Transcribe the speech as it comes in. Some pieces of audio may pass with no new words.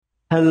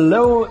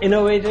Hello,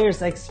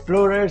 innovators,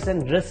 explorers,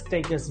 and risk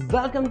takers.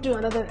 Welcome to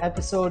another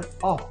episode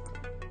of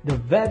the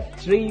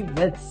Web3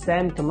 with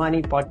Sam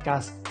Kamani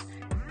podcast.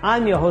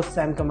 I'm your host,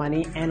 Sam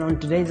Kamani, and on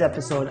today's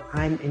episode,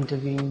 I'm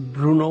interviewing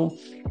Bruno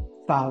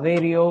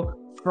Faviero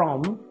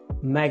from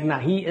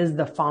Magna. He is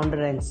the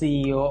founder and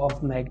CEO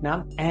of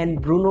Magna, and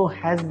Bruno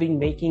has been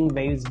making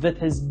waves with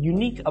his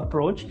unique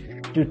approach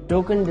to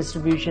token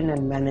distribution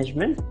and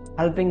management,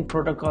 helping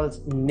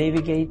protocols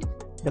navigate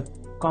the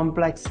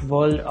complex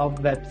world of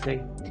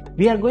Web3.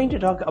 We are going to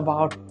talk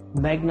about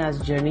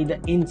Magna's journey,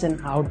 the ins and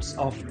outs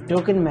of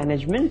token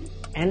management,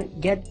 and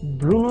get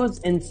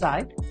Bruno's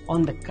insight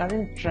on the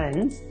current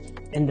trends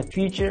and the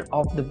future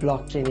of the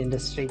blockchain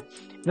industry.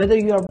 Whether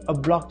you are a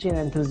blockchain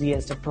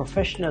enthusiast, a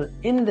professional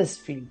in this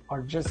field,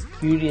 or just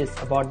curious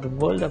about the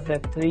world of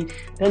Web3,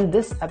 then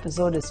this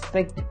episode is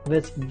picked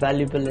with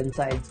valuable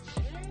insights.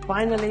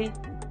 Finally,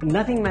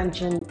 nothing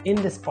mentioned in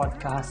this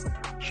podcast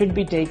should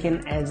be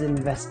taken as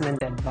investment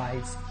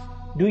advice.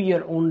 Do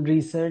your own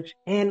research,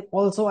 and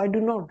also I do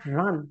not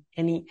run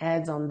any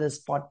ads on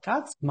this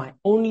podcast. My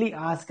only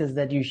ask is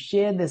that you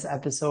share this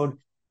episode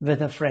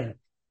with a friend.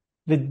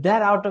 With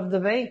that out of the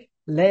way,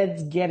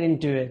 let's get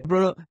into it.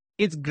 Bruno,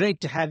 it's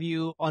great to have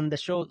you on the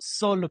show.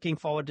 So looking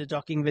forward to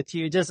talking with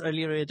you. Just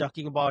earlier we were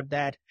talking about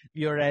that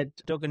you're at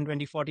Token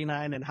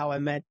 2049 and how I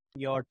met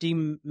your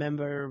team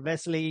member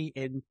Wesley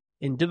in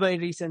Dubai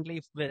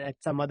recently at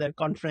some other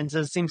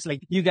conferences. Seems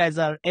like you guys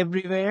are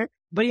everywhere.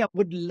 But yeah,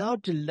 would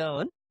love to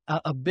learn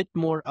a bit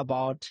more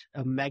about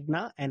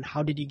Magna and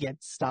how did you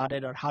get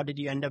started, or how did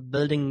you end up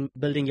building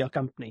your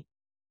company?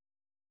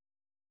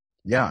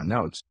 Yeah,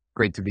 no, it's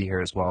great to be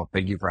here as well.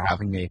 Thank you for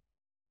having me.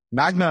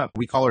 Magna,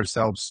 we call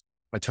ourselves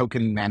a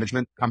token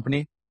management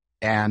company,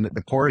 and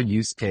the core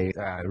use case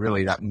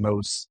really that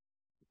most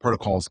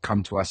protocols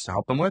come to us to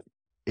help them with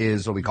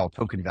is what we call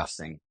token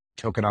vesting,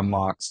 token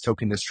unlocks,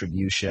 token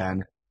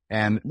distribution.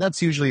 And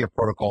that's usually a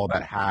protocol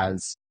that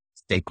has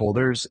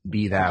stakeholders,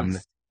 be them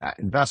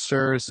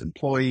investors,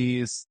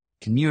 employees,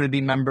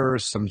 community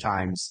members,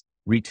 sometimes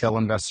retail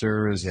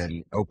investors,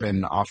 and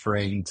open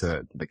offering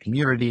to the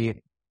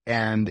community.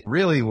 And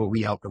really what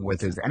we help them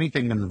with is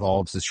anything that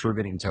involves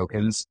distributing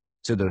tokens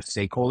to those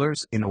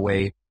stakeholders in a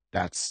way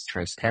that's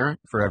transparent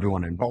for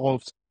everyone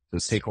involved. So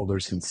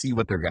stakeholders can see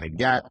what they're going to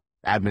get.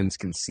 Admins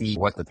can see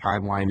what the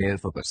timeline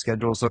is, what the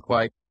schedules look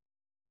like.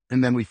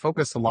 And then we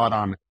focus a lot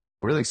on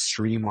really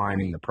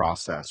streamlining the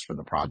process for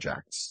the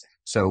projects.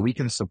 So we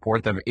can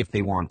support them if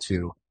they want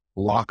to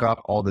lock up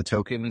all the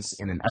tokens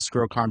in an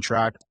escrow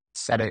contract,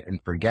 set it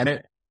and forget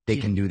it. They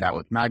can do that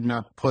with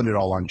Magna, put it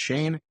all on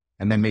chain,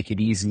 and then make it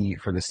easy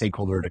for the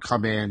stakeholder to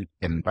come in,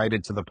 get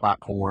invited to the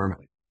platform,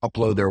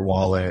 upload their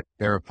wallet,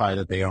 verify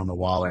that they own the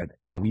wallet.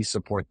 We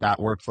support that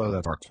workflow.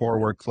 That's our core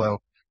workflow.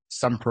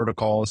 Some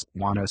protocols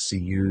want us to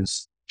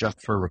use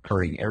just for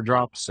recurring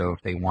airdrops. So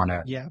if they want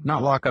to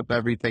not lock up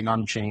everything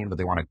on chain, but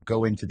they want to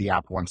go into the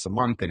app once a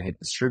month and hit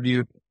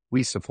distribute,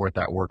 we support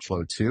that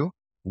workflow too.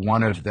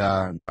 One of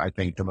I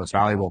think the most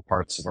valuable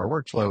parts of our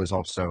workflow is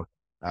also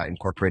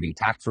incorporating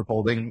tax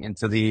withholding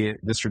into the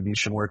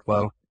distribution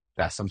workflow.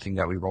 That's something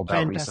that we rolled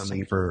out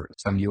recently for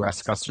some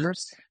US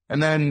customers.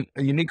 And then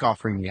a unique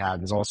offering we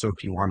have is also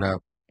if you want to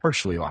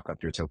partially lock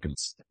up your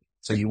tokens.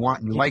 So you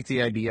like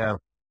the idea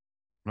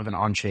of an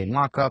on-chain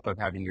lockup, of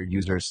having your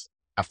users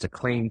have to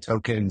claim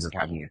tokens, of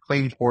having a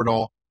claim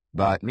portal,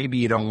 but maybe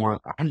you don't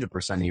want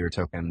 100% of your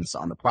tokens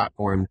on the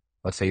platform.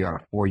 Let's say you're on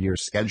a 4-year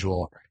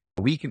schedule.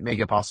 We can make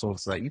it possible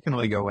so that you can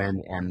really go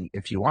in and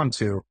if you want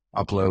to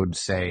upload,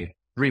 say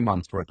 3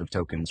 months worth of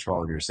tokens for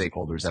all of your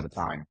stakeholders at a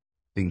time.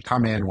 You can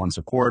come in once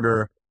a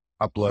quarter,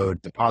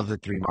 upload,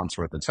 deposit 3 months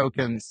worth of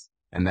tokens,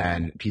 and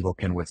then people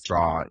can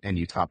withdraw and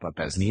you top up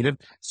as needed.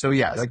 So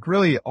yeah, like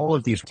really all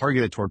of these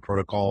targeted toward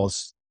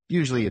protocols,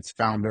 usually it's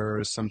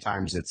founders,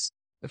 sometimes it's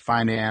the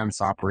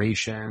finance,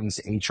 operations,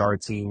 HR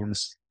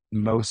teams.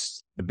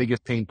 The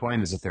biggest pain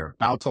point is if they're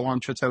about to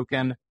launch a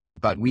token,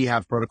 but we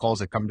have protocols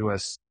that come to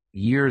us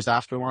years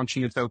after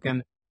launching a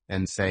token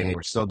and say, hey,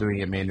 we're still doing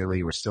it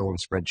manually. We're still in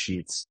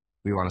spreadsheets.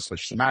 We want to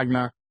switch to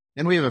Magna.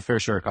 And we have a fair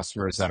share of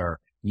customers that are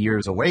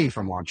years away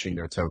from launching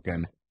their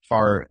token,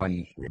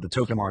 when the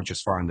token launch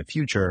is far in the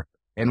future.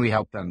 And we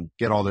help them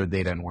get all their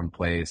data in one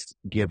place,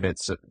 give it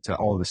to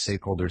all the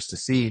stakeholders to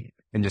see,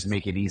 and just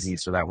make it easy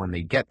so that when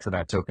they get to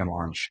that token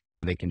launch,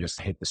 they can just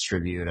hit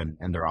distribute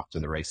and they're off to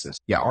the races.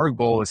 Yeah, our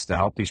goal is to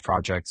help these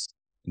projects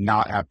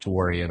not have to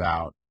worry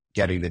about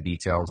getting the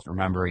details,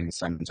 remembering to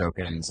send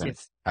tokens, and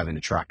having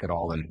to track it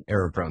all in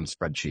error-prone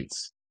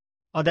spreadsheets.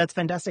 Oh, that's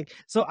fantastic.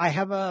 So I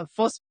have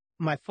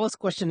my first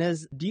question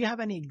is, do you have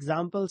any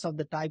examples of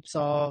the types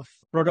of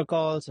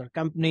protocols or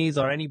companies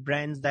or any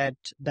brands that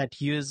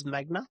use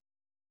Magna?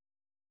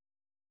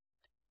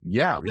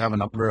 Yeah, we have a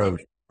number of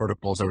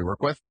protocols that we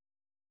work with,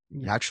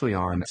 actually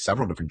on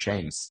several different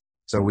chains.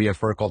 So we have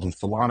protocols in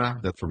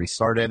Solana. That's where we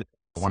started.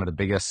 One of the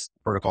biggest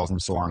protocols in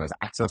Solana is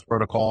Access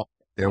Protocol.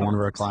 They're one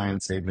of our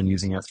clients. They've been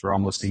using us for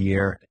almost a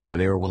year.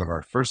 They were one of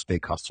our first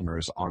big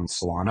customers on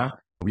Solana.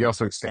 We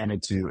also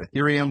expanded to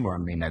Ethereum. We're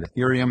on mainnet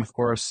Ethereum, of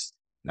course.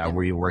 Now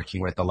we're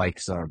working with the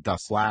likes of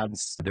Dust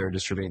Labs. They're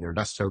distributing their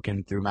Dust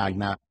token through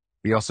Magna.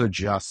 We also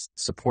just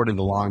supported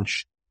the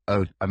launch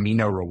of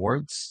Amino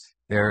Rewards.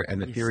 They're an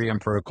Ethereum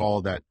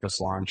protocol that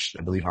just launched,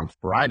 I believe, on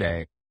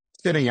Friday,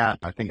 sitting at,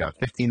 I think, a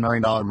 $15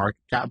 million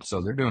market cap.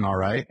 So they're doing all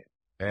right.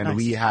 And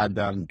we had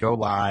them go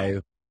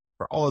live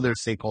for all of their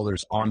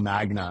stakeholders on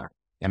Magna.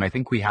 And I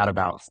think we had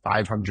about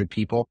 500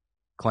 people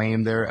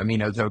claim their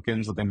Amino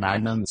tokens within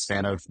Magna in the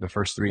span of the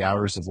first 3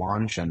 hours of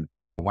launch, and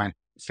went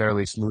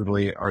fairly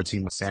smoothly. Our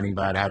team was standing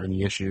by to have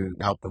any issue,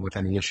 help them with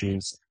any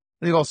issues.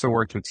 They've also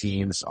worked with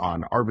teams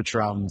on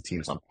Arbitrum,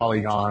 teams on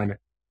Polygon,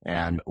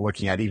 and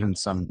looking at even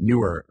some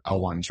newer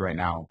L1s right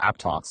now,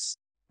 Aptos,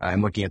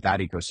 and looking at that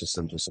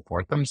ecosystem to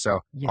support them. So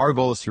our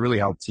goal is to really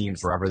help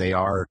teams wherever they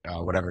are,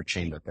 whatever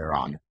chain that they're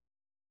on.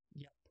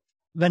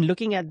 When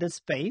looking at this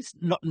space,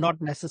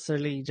 not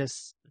necessarily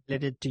just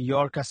related to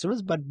your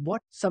customers, but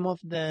what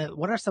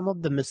are some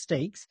of the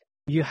mistakes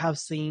you have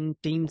seen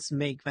teams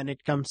make when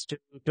it comes to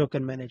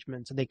token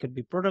management? So they could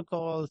be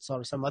protocols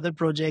or some other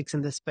projects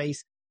in this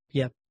space.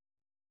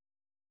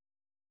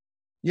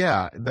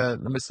 Yeah, the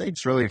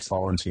mistakes really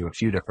fall into a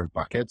few different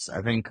buckets.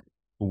 I think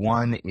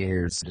one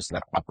is just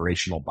that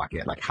operational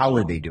bucket. Like, how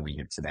are they doing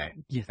it today?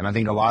 And I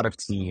think a lot of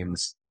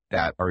teams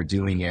that are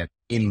doing it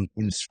in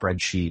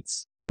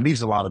spreadsheets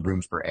leaves a lot of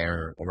room for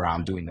error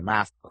around doing the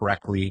math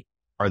correctly.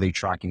 Are they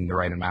tracking the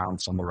right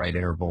amounts on the right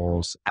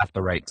intervals at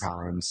the right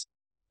times?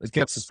 It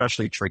gets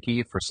especially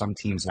tricky for some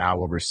teams now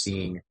where we're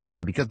seeing,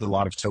 because a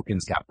lot of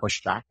tokens got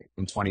pushed back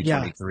in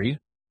 2023,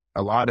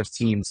 a lot of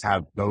teams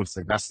have both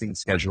a vesting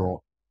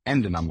schedule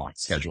and an unlocked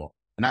schedule.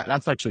 And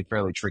that's actually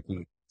fairly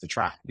tricky to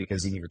track,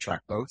 because you need to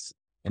track both.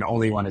 And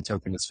only when a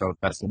token is both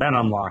vested and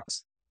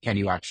unlocked can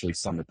you actually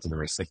send it to the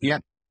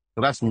recipient.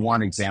 So that's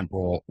one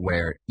example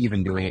where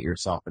even doing it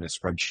yourself in a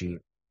spreadsheet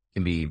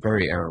can be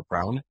very error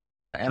prone.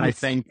 And I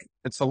think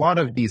it's a lot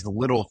of these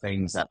little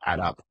things that add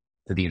up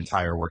to the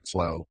entire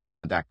workflow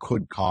that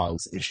could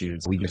cause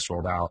issues. We just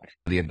rolled out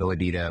the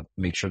ability to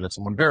make sure that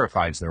someone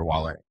verifies their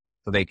wallet,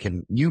 so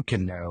you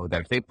can know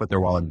that if they put their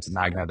wallet into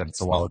Magna, that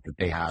it's a wallet that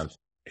they have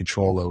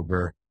control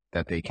over,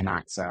 that they can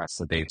access,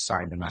 that they've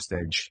signed a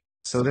message.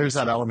 So there's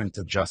that element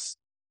of just,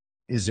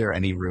 is there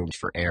any room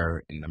for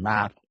error in the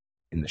math,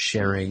 in the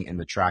sharing, in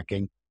the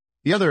tracking?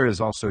 The other is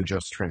also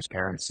just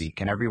transparency.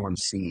 Can everyone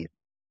see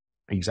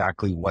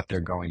exactly what they're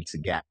going to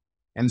get?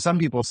 And some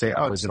people say,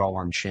 oh, is it all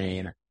on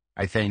chain?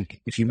 I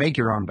think if you make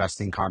your own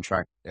vesting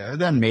contract,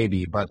 then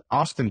maybe, but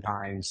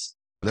oftentimes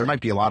there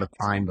might be a lot of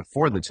time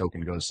before the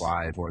token goes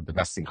live or the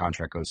vesting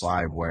contract goes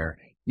live where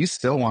you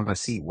still want to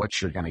see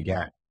what you're going to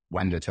get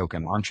when the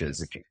token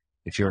launches.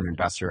 If you're an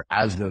investor,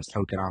 as those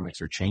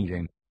tokenomics are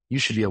changing, you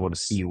should be able to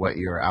see what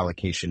your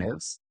allocation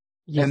is.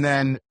 And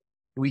then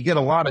we get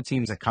a lot of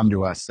teams that come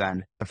to us,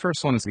 and the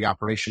first one is the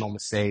operational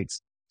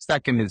mistakes.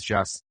 Second is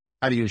just,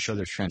 how do you ensure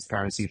there's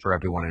transparency for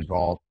everyone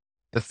involved?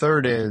 The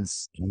third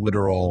is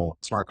literal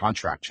smart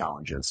contract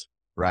challenges,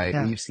 right?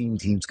 We've seen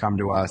teams come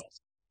to us,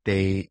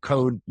 they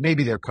code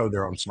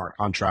their own smart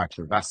contract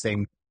for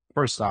vesting.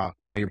 First off,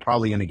 you're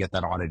probably going to get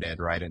that audited,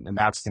 right? And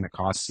that's going to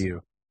cost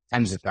you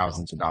tens of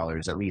thousands of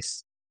dollars, at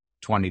least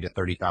 $20,000 to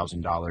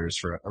 $30,000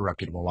 for a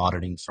reputable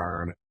auditing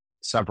firm,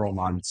 several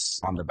months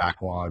on the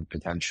backlog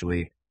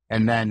potentially.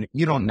 And then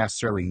you don't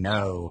necessarily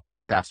know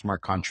that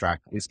smart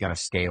contract is going to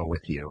scale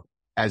with you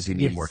as you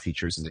need more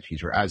features in the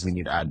future, as we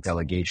need to add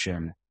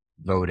delegation,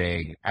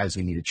 voting, as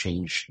we need to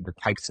change the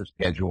types of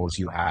schedules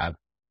you have.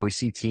 We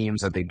see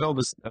teams that they build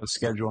a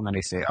schedule and then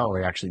they say, oh,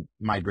 we actually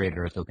migrated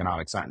our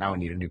tokenomics. Now we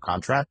need a new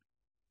contract.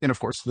 And of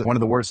course, one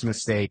of the worst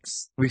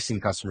mistakes we've seen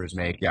customers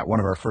make. One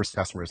of our first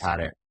customers had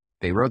it.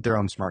 They wrote their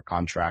own smart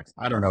contract.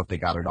 I don't know if they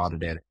got it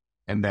audited.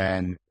 And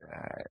then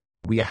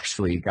we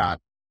actually got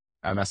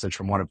a message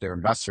from one of their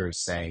investors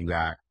saying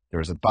that there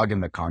was a bug in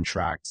the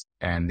contract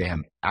and they had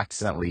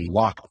accidentally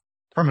locked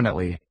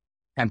permanently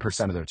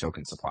 10% of their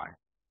token supply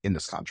in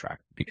this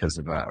contract because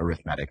of an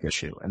arithmetic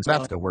issue. And so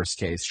that's the worst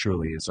case,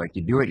 truly, is like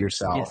you do it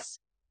yourself,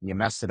 you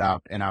mess it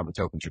up, and now the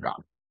tokens are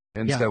gone.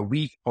 And so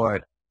we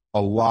put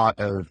a lot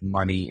of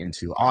money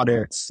into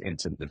audits,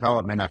 into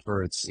development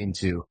efforts,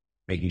 into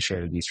making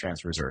sure that these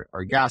transfers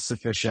are gas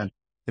efficient,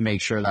 to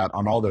make sure that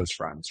on all those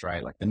fronts,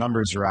 right? Like the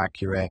numbers are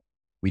accurate.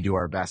 We do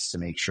our best to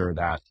make sure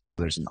that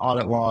there's an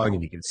audit log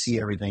and you can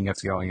see everything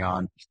that's going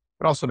on,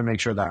 but also to make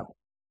sure that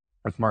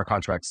our smart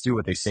contracts do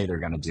what they say they're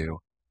going to do.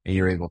 And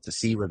you're able to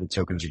see where the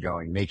tokens are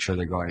going, make sure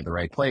they're going to the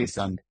right place.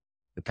 And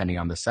depending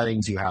on the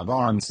settings you have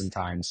on,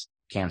 sometimes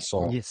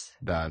cancel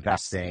the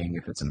vesting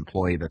if it's an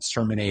employee that's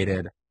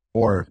terminated,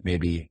 or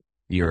maybe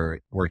you're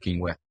working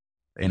with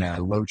in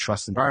a low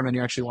trust environment,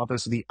 you actually want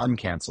those to be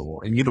uncancelable,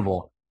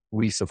 immutable.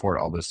 We support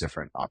all those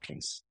different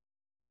options.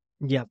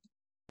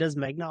 Does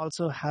Magna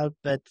also help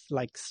with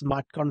like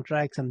smart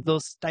contracts and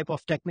those type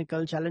of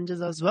technical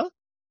challenges as well?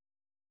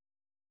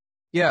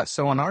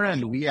 So on our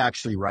end, we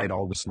actually write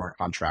all the smart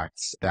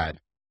contracts that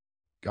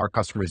our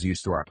customers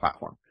use through our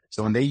platform.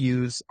 So when they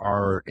use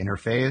our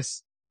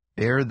interface,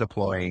 they're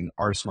deploying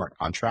our smart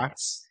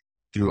contracts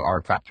through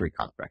our factory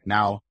contract.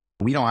 Now,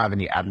 We don't have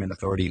any admin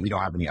authority. We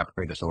don't have any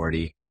upgrade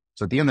authority.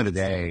 So at the end of the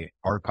day,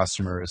 our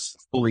customers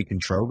fully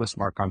control the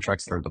smart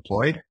contracts that are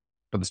deployed,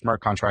 but the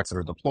smart contracts that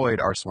are deployed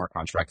are smart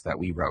contracts that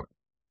we wrote.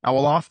 Now,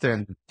 we'll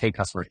often take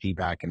customer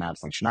feedback and add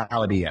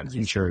functionality, add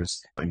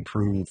features,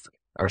 improve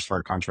our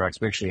smart contracts.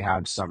 We actually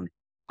have some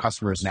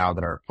customers now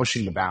that are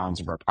pushing the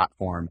bounds of our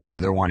platform.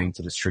 They're wanting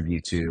to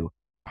distribute to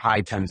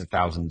high tens of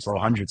thousands or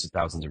hundreds of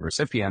thousands of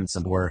recipients,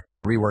 and we're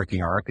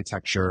reworking our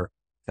architecture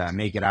to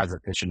make it as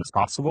efficient as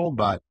possible.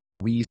 But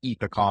we eat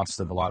the cost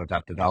of a lot of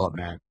that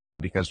development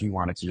because we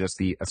want it to just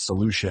be a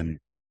solution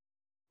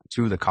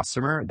to the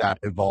customer that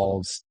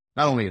evolves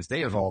not only as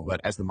they evolve,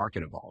 but as the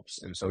market evolves.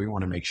 And so we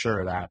want to make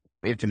sure that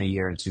if in a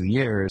year and 2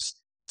 years,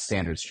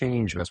 standards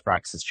change, best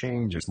practices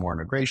change, there's more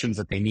integrations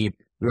that they need,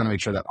 we want to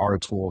make sure that our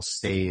tool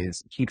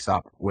keeps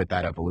up with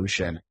that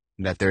evolution,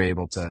 and that they're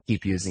able to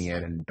keep using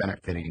it and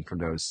benefiting from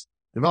those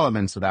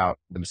developments without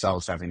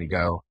themselves having to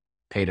go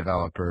pay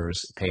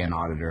developers, pay an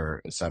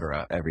auditor, et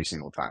cetera, every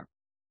single time.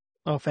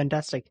 Oh,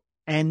 fantastic.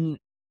 And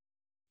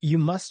you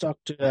must talk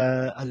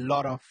to a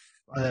lot of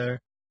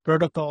other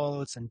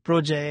protocols and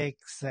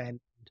projects and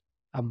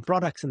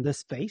products in this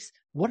space.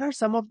 What are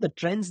some of the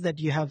trends that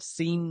you have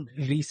seen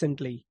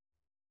recently?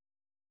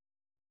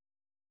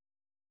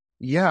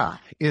 Yeah,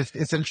 it's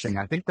interesting.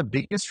 I think the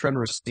biggest trend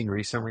we're seeing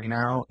recently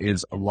now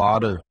is a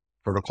lot of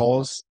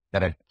protocols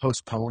that have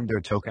postponed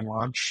their token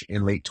launch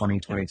in late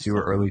 2022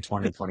 or early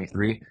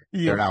 2023.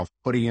 They're now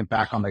putting it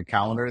back on the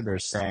calendar. They're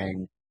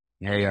saying,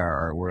 hey,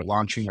 we're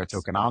launching our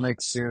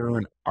tokenomics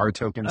soon. Our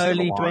tokens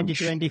early will launch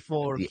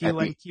 2024,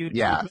 Q1, Q2,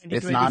 yeah,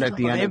 it's not at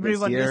the end of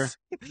this year.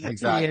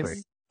 Exactly.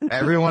 Yes.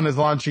 Everyone is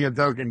launching a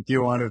token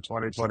Q1 of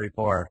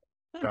 2024.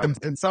 So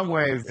in some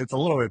ways, it's a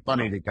little bit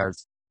funny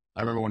because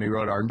I remember when we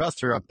wrote our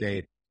investor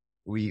update,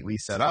 we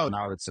said, oh,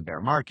 now it's a bear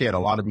market. A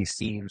lot of these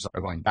teams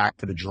are going back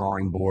to the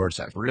drawing boards,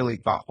 have really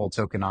thoughtful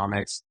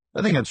tokenomics.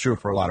 I think that's true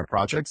for a lot of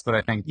projects, but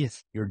I think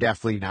you're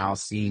definitely now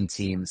seeing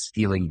teams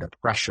feeling the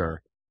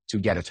pressure to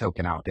get a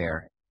token out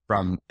there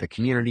from the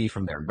community,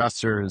 from their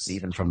investors,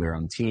 even from their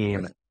own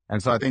team.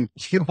 And so I think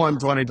Q1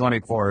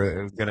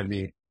 2024 is going to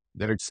be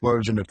that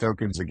explosion of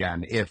tokens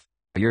again, if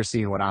you're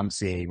seeing what I'm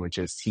seeing, which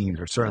is teams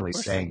are certainly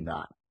saying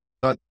that.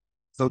 But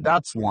so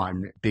that's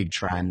one big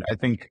trend. I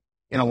think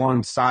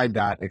alongside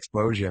that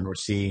explosion, we're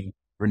seeing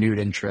renewed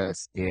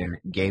interest in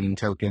gaming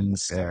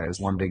tokens as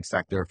one big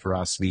sector for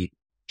us. We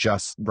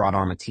just brought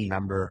on a team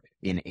member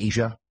in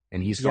Asia,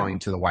 and he's going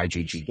to the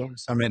YGG Game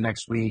Summit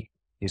next week.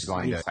 He's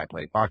going to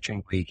Taipei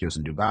Blockchain Week. He was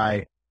in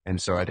Dubai.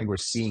 And so I think we're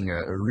seeing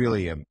a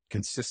really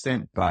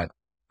consistent, but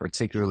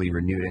particularly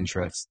renewed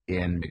interest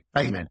in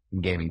excitement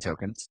in gaming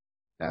tokens,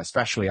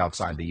 especially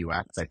outside the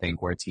US. I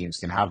think where teams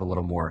can have a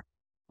little more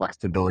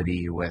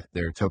flexibility with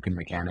their token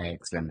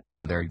mechanics and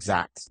their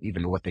exact,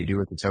 even what they do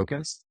with the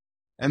tokens.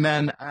 And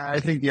then I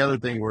think the other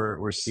thing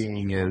we're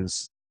seeing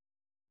is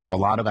a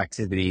lot of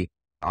activity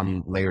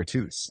on layer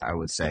twos, I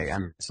would say,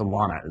 and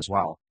Solana as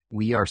well.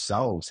 We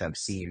ourselves have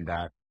seen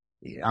that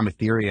on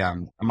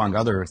Ethereum, among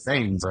other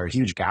things, are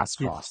huge gas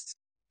costs.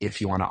 If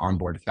you want to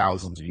onboard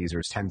thousands of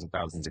users, tens of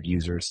thousands of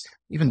users,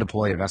 even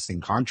deploy a vesting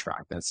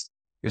contract,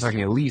 you're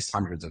talking at least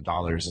hundreds of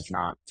dollars, if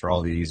not for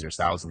all the users,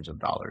 thousands of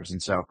dollars.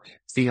 And so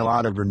seeing a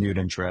lot of renewed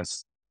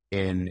interest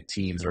in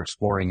teams that are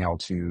exploring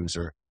L2s,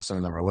 or some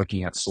of them are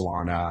looking at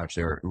Solana. If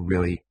they're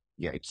really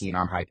keen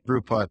on high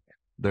throughput,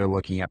 they're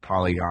looking at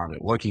Polygon, they're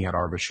looking at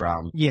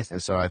Arbitrum. Yes.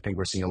 And so I think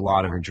we're seeing a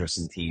lot of interest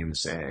in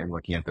teams and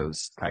looking at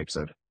those types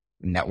of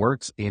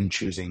networks in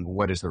choosing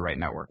what is the right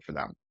network for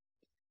them.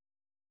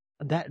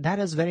 That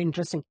is very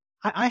interesting.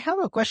 I have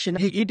a question.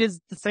 It is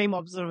the same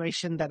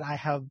observation that I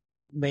have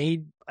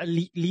made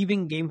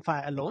leaving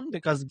GameFi alone,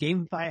 because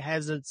GameFi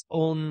has its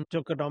own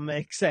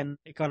tokenomics and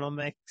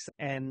economics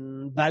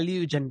and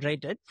value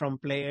generated from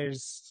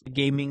players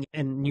gaming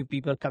and new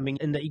people coming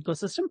in the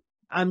ecosystem.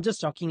 I'm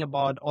just talking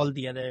about all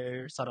the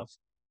other sort of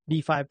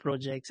DeFi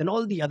projects and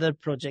all the other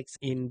projects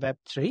in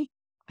Web3.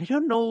 I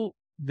don't know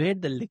where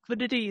the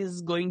liquidity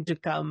is going to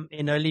come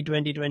in early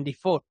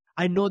 2024.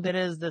 I know there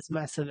is this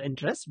massive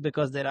interest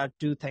because there are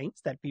two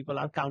things that people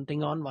are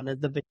counting on. One is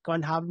the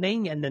Bitcoin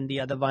halving, and then the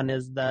other one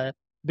is the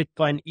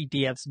Bitcoin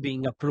ETFs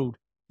being approved.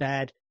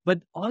 But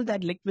all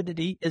that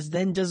liquidity is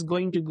then just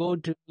going to go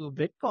to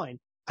Bitcoin.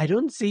 I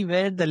don't see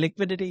where the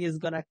liquidity is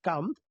going to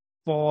come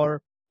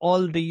for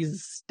all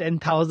these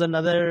 10,000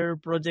 other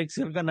projects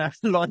who are going to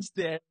launch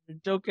their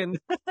token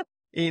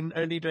in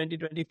early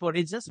 2024.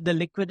 It's just the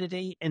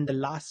liquidity in the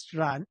last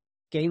run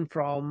came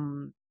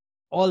from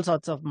all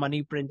sorts of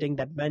money printing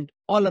that went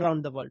all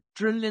around the world.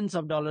 Trillions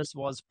of dollars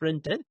was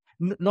printed.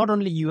 Not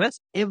only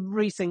US,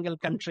 every single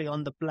country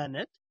on the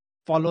planet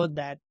followed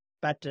that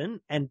pattern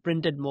and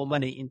printed more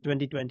money in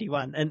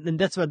 2021. And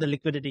that's where the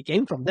liquidity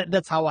came from.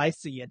 That's how I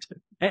see it.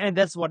 And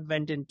that's what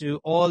went into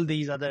all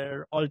these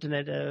other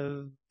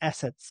alternative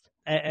assets.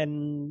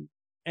 And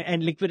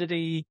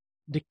liquidity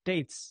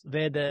dictates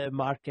where the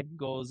market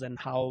goes and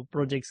how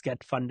projects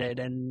get funded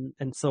and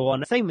so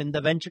on. Same in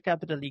the venture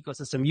capital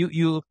ecosystem.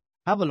 You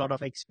have a lot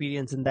of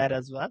experience in that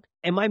as well.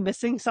 Am I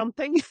missing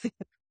something?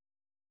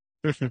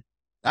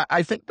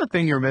 I think the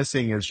thing you're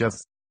missing is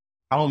just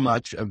how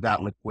much of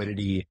that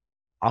liquidity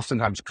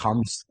oftentimes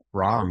comes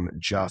from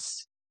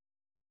just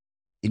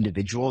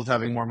individuals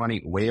having more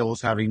money,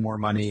 whales having more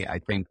money. I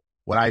think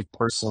what I've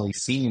personally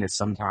seen is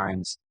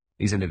sometimes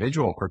these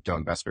individual crypto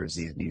investors,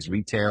 these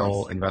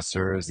retail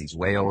investors, these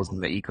whales in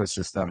the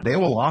ecosystem, they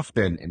will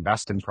often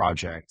invest in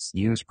projects,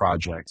 use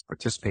projects,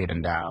 participate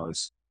in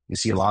DAOs. You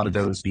see a lot of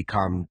those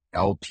become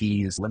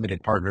LPs,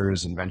 limited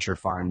partners and venture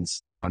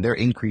funds, and they're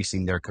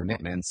increasing their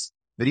commitments.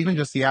 But even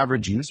just the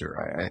average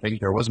user, I think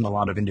there wasn't a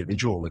lot of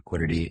individual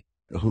liquidity.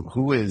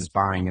 Who is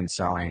buying and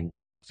selling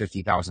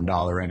 $50,000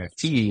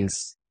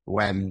 NFTs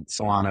when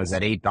Solana is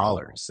at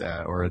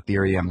 $8 or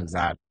Ethereum is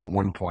at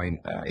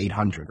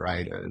 1.800,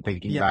 right?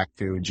 Thinking back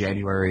to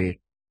January,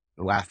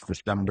 last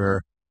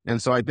December.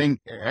 And so I think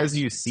as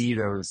you see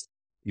those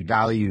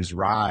values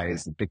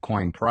rise, the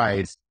Bitcoin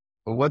price,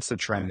 well, what's the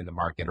trend in the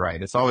market,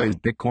 right? It's always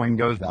Bitcoin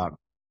goes up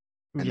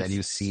and then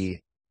you see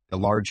the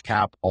large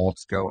cap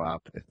alts go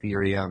up,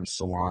 Ethereum,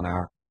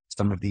 Solana,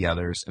 some of the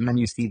others. And then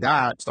you see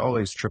that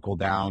always trickle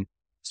down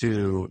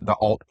to the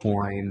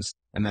altcoins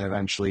and then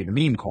eventually the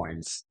meme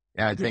coins.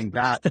 And I think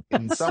that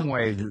in some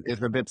ways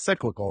is a bit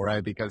cyclical,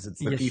 right? Because it's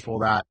the people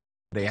that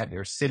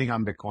they're sitting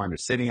on Bitcoin, they're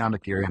sitting on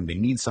Ethereum, they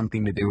need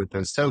something to do with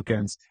those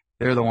tokens.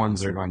 They're the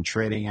ones that are going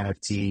trading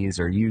NFTs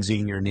or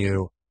using your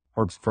new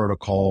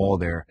protocol.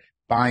 They're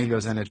buying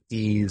those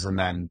NFTs and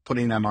then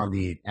putting them on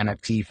the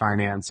NFT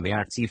finance, the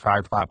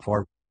NFT5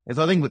 platform. And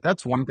so I think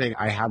that's one thing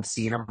I have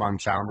seen among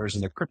founders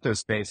in the crypto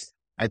space.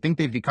 I think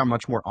they've become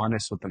much more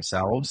honest with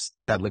themselves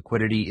that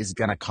liquidity is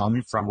going to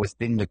come from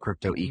within the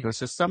crypto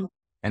ecosystem.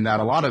 And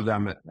that a lot of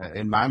them,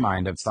 in my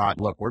mind, have thought,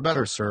 look, we're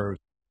better served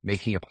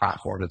making a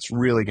platform that's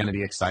really going to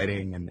be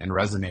exciting and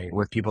resonate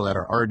with people that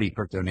are already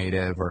crypto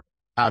native or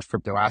have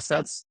crypto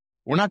assets.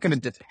 We're not going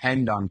to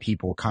depend on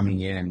people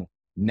coming in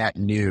net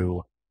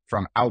new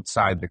from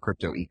outside the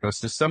crypto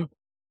ecosystem.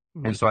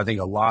 And so I think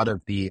a lot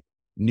of the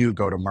new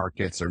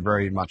go-to-markets are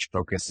very much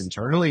focused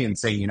internally and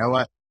saying, you know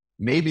what,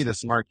 maybe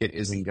this market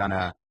isn't going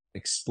to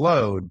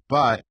explode,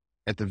 but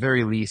at the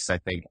very least, I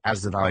think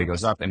as the value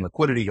goes up and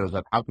liquidity goes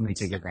up, how can we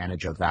take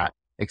advantage of that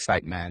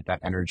excitement,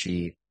 that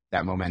energy,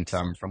 that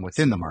momentum from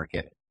within the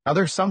market? Now,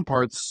 there's some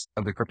parts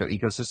of the crypto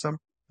ecosystem,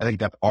 I think,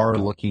 that are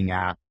looking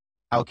at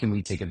how can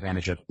we take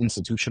advantage of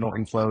institutional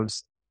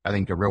inflows. I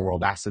think the real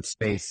world asset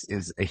space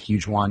is a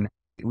huge one.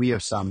 We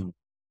have some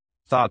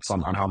thoughts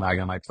on how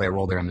Magna might play a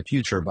role there in the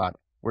future, but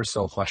we're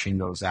still fleshing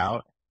those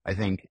out. I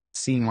think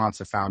seeing lots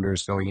of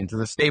founders going into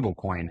the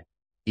stablecoin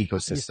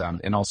ecosystem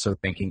and also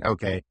thinking,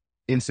 okay,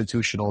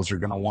 institutionals are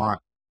going to want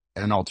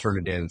an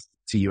alternative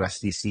to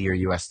USDC or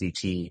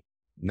USDT.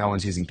 No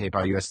one's using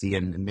PayPal USD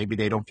and maybe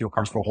they don't feel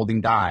comfortable holding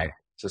DAI.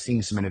 So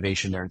seeing some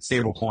innovation there in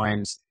stable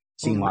coins,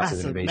 seeing lots of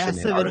innovation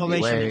in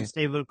RWA.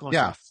 Stable coins.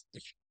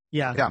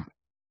 Yeah.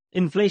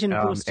 Inflation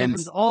proof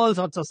tokens, all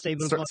sorts of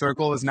stable coins.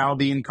 Circle is now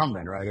the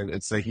incumbent, right?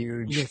 It's a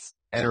huge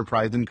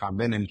enterprise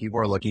incumbent and people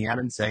are looking at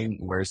it and saying,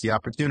 where's the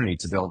opportunity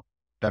to build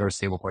better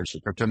stable coins for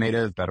crypto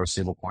native, better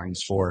stable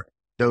coins for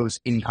those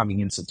incoming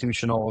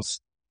institutionals.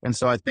 And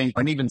so I think,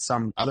 and even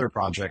some other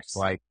projects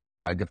like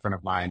a good friend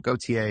of mine,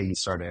 Gautier, he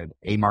started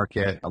a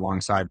market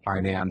alongside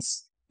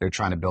finance. They're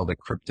trying to build a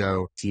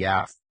crypto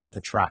ETF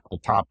to track the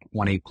top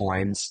 20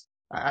 coins.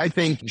 I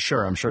think,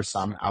 I'm sure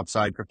some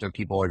outside crypto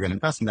people are going to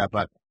invest in that,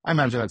 but I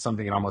imagine that's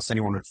something that almost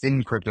anyone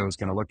within crypto is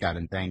going to look at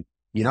and think,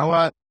 you know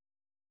what?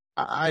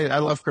 I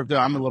love crypto.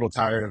 I'm a little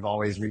tired of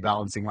always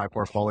rebalancing my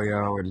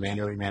portfolio and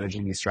manually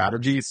managing these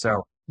strategies.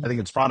 So I think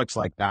it's products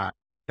like that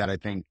I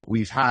think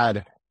we've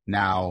had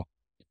now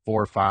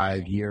 4 or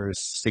 5 years,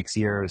 6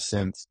 years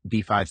since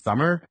DeFi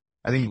summer.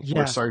 I think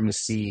we're starting to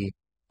see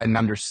an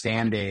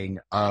understanding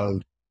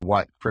of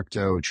what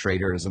crypto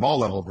traders of all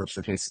levels of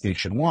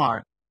sophistication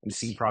want and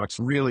see products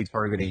really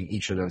targeting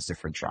each of those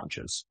different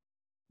tranches.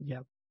 Yeah.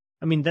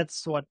 I mean,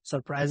 that's what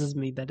surprises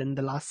me, that in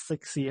the last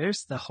 6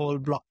 years, the whole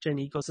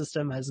blockchain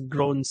ecosystem has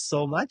grown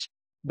so much.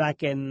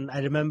 Back in,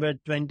 I remember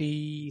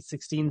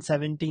 2016,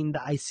 17, the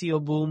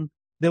ICO boom,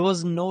 there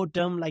was no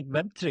term like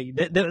Web3.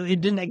 It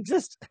didn't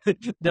exist.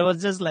 There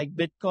was just like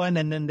Bitcoin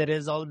and then there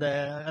is all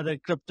the other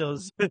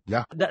cryptos.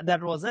 That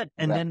was it.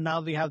 And then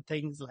now we have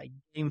things like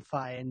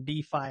GameFi and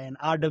DeFi and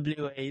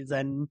RWAs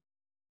and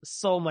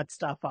so much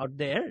stuff out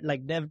there,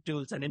 like dev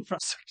tools and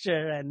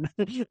infrastructure and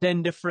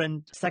 10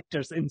 different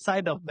sectors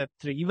inside of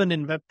Web3. Even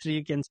in Web3,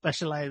 you can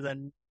specialize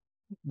and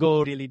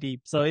go really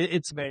deep. So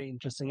it's very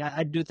interesting.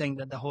 I do think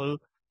that the whole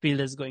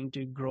field is going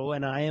to grow,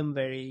 and I am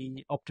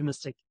very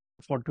optimistic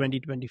for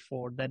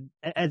 2024 that,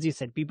 as you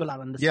said, people are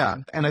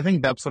understanding. Yeah. And I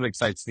think that's what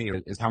excites me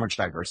is how much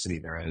diversity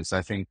there is.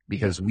 I think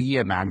because we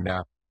at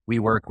Magna, we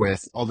work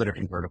with all the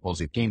different verticals.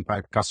 We have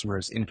GameFi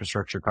customers,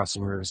 infrastructure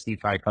customers,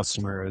 DeFi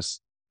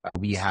customers.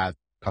 We have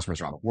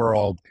customers around the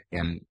world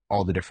and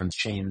all the different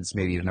chains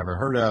maybe you've never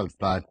heard of,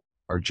 but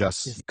are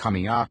just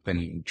coming up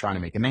and trying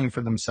to make a name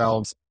for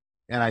themselves.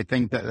 And I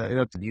think that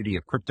that's the beauty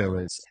of crypto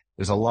is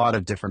there's a lot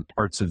of different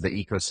parts of the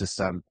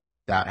ecosystem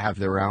that have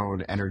their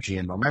own energy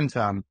and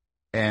momentum.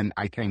 And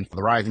I think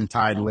the rising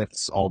tide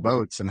lifts all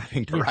boats. And I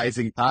think the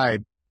rising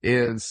tide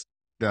is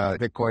the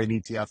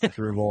Bitcoin ETF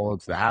approval.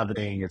 It's the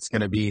halving. It's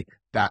going to be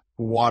that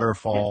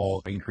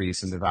waterfall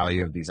increase in the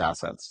value of these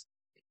assets.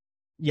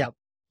 Yep.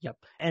 Yep.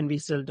 And we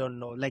still don't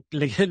know, like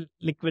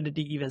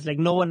liquidity events, like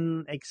no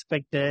one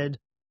expected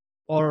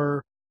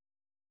or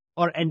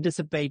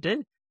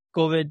anticipated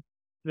COVID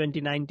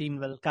 2019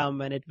 will come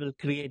and it will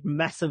create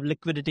massive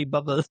liquidity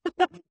bubbles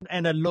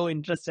and a low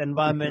interest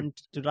environment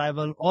to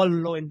rival all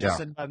low interest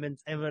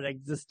environments ever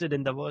existed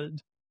in the world.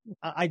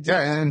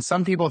 And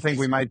some people think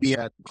we might be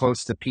at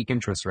close to peak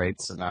interest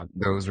rates and that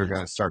those are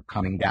going to start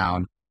coming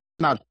down,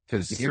 not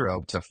to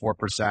 0 to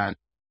 4%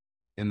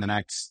 in the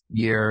next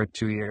year,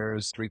 2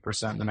 years,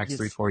 3% in the next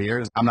 3-4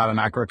 years. I'm not a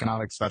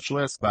macroeconomic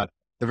specialist, but at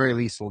the very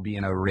least we'll be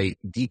in a rate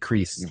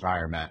decrease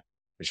environment,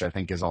 which I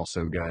think is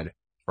also good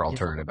for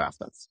alternative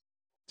assets.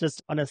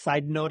 Just on a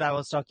side note, I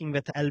was talking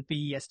with LP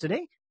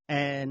yesterday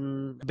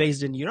and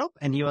based in Europe,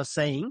 and he was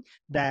saying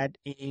that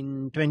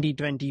in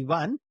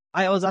 2021,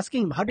 I was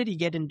asking him, how did he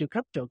get into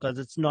crypto? Because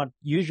it's not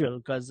usual,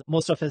 because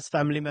most of his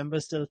family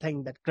members still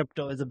think that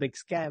crypto is a big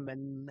scam.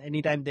 And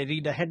anytime they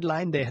read a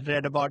headline, they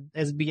read about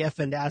SBF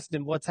and they asked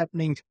him, what's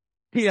happening?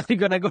 Are you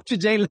going to go to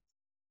jail?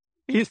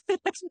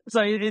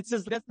 So it's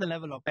just, that's the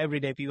level of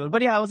everyday people.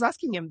 But yeah, I was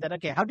asking him that,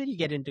 okay, how did he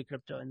get into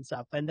crypto and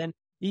stuff? And then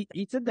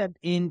he said that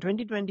in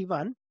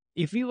 2021,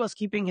 if he was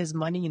keeping his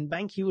money in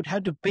bank, he would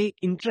have to pay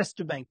interest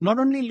to bank, not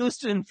only lose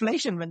to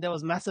inflation when there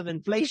was massive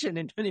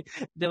inflation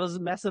there was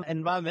massive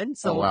environment.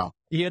 So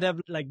he would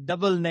have like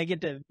double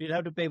negative. You'd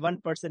have to pay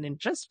 1%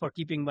 interest for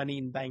keeping money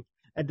in bank.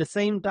 At the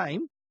same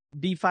time,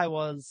 DeFi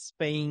was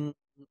paying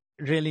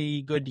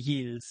really good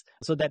yields.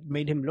 So that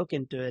made him look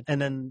into it.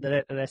 And then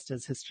the rest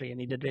is history.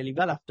 And he did really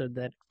well after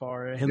that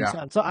for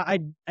himself. So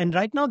and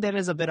right now there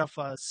is a bit of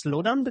a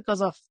slowdown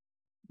because of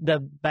the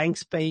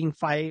banks paying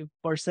 5%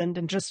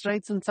 interest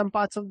rates in some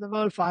parts of the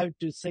world, 5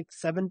 to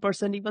 6,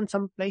 7%, even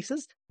some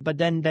places. But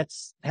then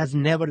has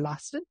never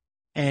lasted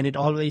and it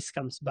always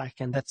comes back.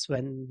 And that's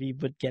when we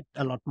would get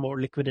a lot more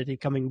liquidity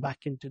coming back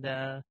into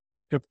the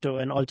crypto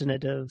and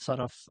alternative sort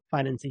of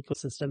finance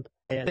ecosystem.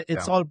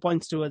 It's all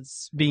points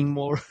towards being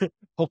more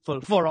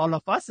hopeful for all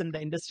of us in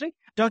the industry.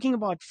 Talking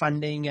about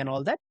funding and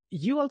all that,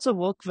 you also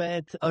work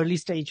with early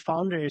stage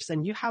founders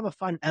and you have a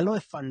fund, Alloy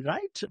Fund,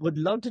 right? Would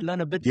love to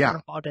learn a bit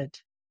more about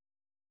it.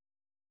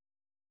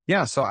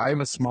 Yeah, so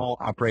I'm a small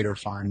operator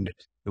fund.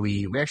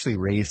 We actually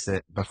raised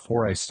it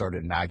before I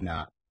started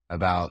Magna,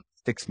 about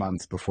 6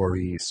 months before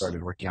we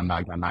started working on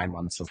Magna, 9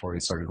 months before we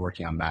started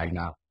working on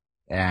Magna.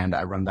 And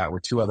I run that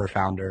with 2 other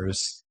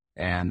founders,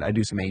 and I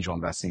do some angel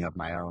investing of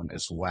my own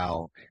as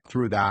well.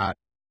 Through that,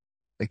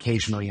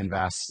 occasionally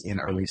invest in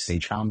early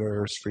stage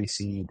founders,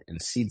 pre-seed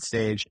and seed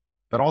stage,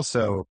 but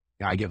also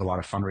I give a lot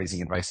of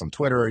fundraising advice on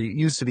Twitter. It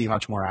used to be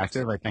much more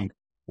active. I think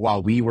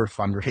while we were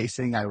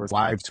fundraising, I was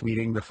live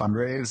tweeting the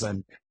fundraise,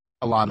 and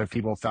a lot of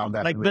people found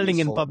that like building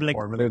in public.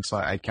 So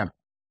I kept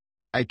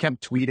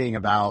tweeting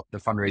about the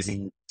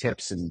fundraising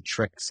tips and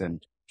tricks,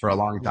 and for a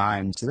long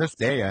time to this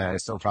day, I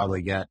still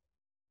probably get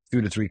 2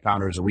 to 3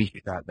 founders a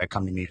week that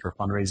come to me for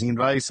fundraising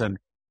advice. And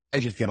I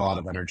just get a lot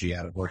of energy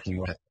out of working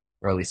with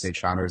early stage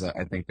founders.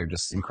 I think they're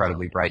just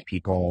incredibly bright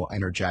people,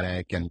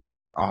 energetic, and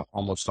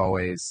almost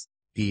always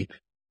deep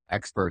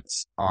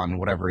experts on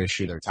whatever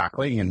issue they're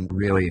tackling. And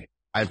really,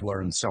 I've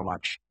learned so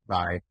much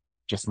by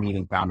just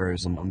meeting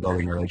founders and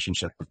building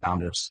relationships with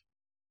founders.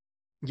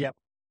 Yep.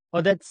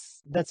 Oh,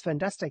 that's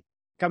fantastic.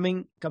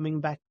 Coming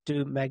back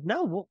to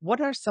Magna,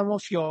 what are some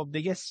of your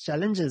biggest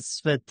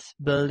challenges with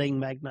building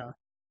Magna?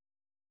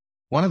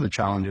 One of the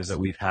challenges that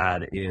we've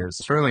had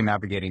is really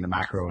navigating the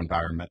macro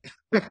environment.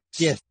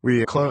 Yes.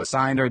 We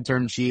signed our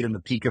term sheet in the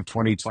peak of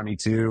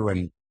 2022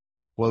 and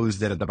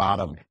closed it at the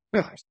bottom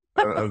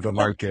of the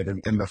market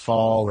in the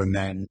fall. And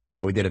then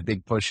we did a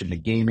big push into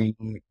gaming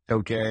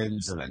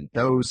tokens, and then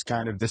those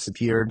kind of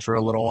disappeared for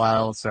a little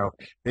while. So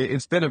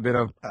it's been a bit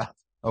of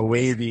a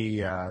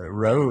wavy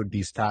road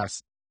these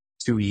past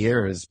 2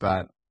 years.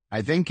 But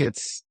I think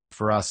it's,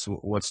 for us,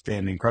 what's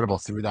been incredible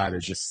through that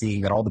is just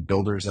seeing that all the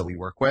builders that we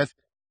work with,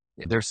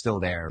 they're still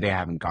there. They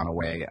haven't gone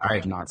away. I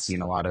have not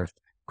seen a lot of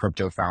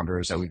crypto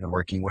founders that we've been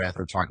working with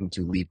or talking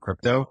to leave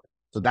crypto.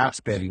 So that's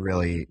been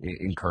really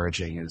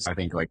encouraging. Is I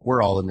think like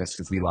we're all in this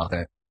because we love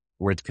it.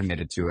 We're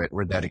committed to it.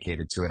 We're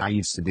dedicated to it. I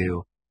used to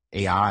do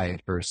AI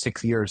for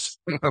 6 years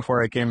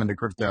before I came into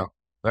crypto.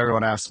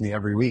 Everyone asks me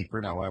every week,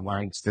 Bruno,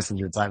 why this is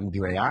your time to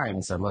do AI? And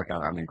I said, look,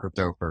 I'm in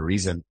crypto for a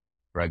reason,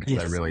 right?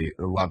 Because I really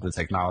love the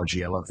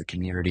technology. I love the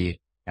community.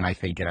 And I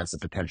think it has the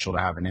potential to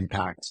have an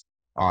impact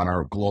on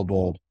our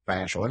global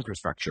financial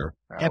infrastructure,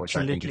 which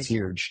I think is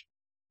huge.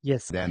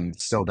 Yes. Then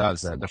still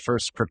does. The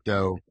first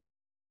crypto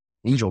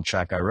angel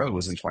check I wrote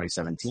was in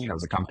 2017. I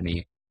was a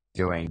company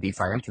doing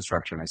DeFi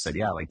infrastructure. And I said,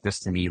 yeah, like this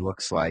to me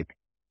looks like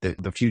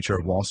the future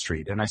of Wall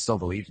Street. And I still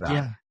believe that.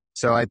 Yeah.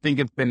 So I think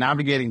it's been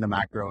navigating the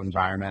macro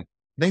environment.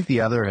 I think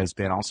the other has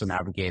been also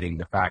navigating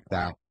the fact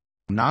that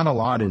not a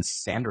lot is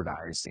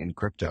standardized in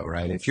crypto,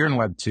 right? If you're in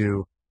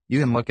Web2, you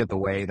can look at the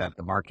way that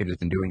the market has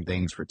been doing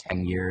things for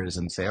 10 years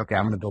and say, okay,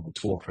 I'm going to build a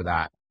tool for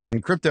that.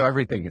 In crypto,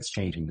 everything is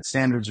changing. The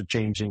standards are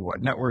changing. What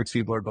networks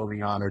people are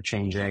building on are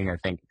changing. I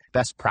think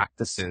best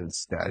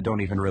practices that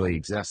don't even really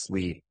exist.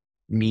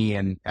 Me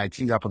and I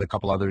teamed up with a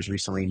couple others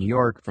recently in New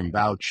York from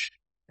Vouch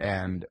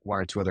and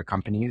one or two other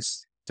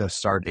companies to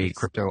start a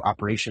crypto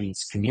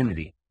operations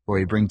community where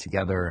we bring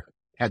together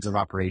heads of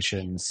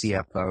operations,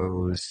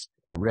 CFOs,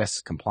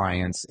 risk,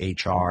 compliance,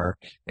 HR.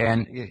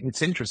 And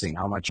it's interesting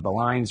how much the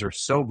lines are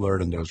so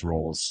blurred in those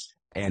roles.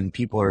 And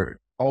people are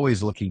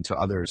always looking to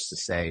others to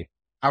say,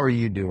 how are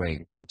you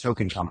doing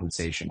token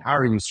compensation? How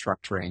are you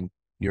structuring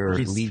your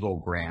legal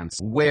grants?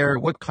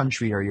 What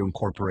country are you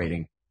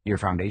incorporating your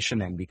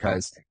foundation in?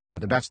 Because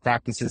the best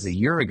practices a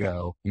year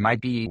ago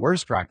might be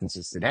worse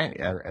practices today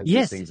as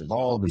these things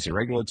evolve, as your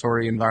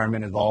regulatory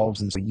environment evolves.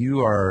 And so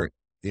you are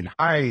in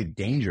high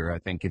danger, I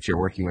think, if you're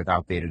working with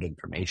outdated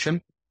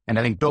information. And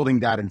I think building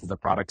that into the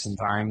products and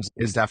times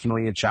is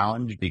definitely a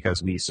challenge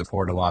because we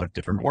support a lot of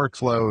different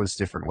workflows,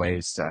 different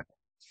ways to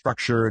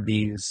structure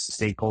these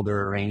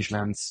stakeholder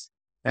arrangements.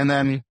 And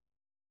then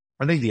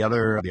I think the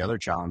other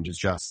challenge is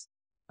just,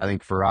 I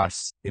think for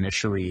us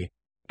initially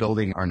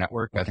building our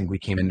network, I think we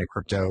came into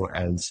crypto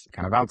as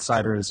kind of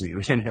outsiders. We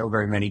didn't know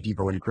very many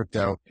people in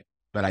crypto,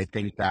 but I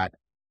think that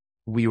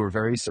we were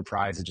very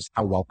surprised at just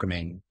how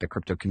welcoming the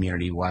crypto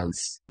community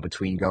was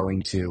between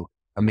going to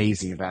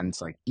amazing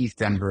events like ETH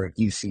Denver,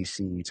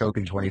 UCC,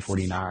 Token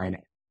 2049.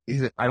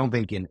 I don't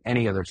think in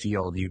any other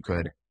field you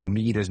could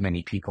meet as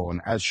many people in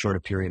as short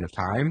a period of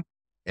time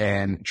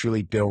and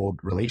truly build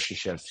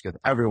relationships because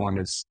everyone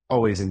is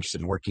always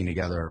interested in working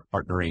together,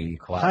 partnering,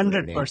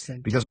 collaborating.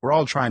 100%. Because we're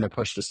all trying to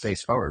push the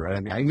space forward, right?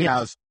 I mean, I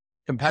have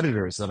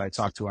competitors that I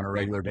talk to on a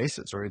regular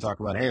basis where we talk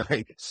about, hey,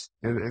 like,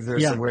 is there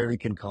some way we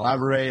can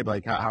collaborate?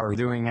 Like, how are we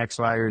doing X,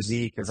 Y, or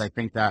Z? Because I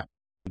think that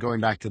going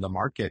back to the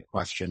market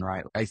question,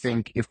 right? I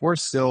think if we're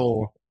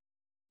still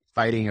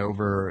fighting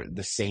over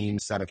the same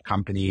set of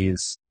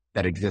companies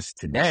that exist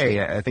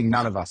today, I think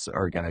none of us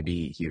are going to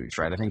be huge,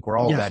 right? I think we're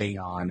all betting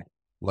on,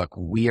 look,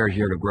 we are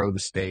here to grow the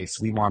space.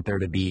 We want there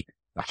to be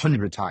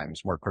 100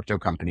 times more crypto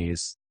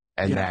companies.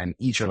 And then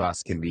each of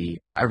us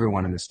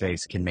everyone in the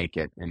space can make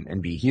it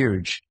and be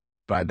huge.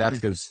 But that's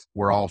because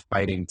we're all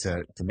fighting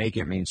to make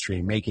it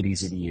mainstream, make it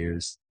easy to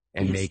use,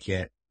 and make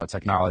it a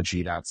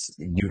technology that's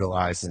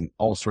utilized in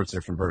all sorts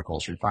of different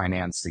verticals, from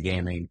finance to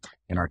gaming,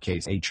 in our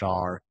case,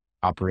 HR,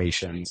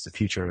 operations, the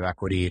future of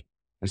equity.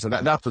 And so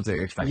that's what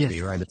they expect to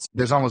be, right?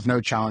 There's almost no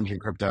challenge in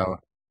crypto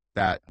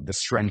that the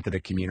strength of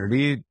the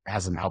community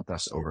hasn't helped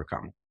us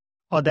overcome.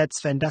 Oh, that's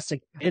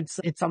fantastic. It's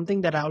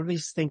something that I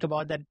always think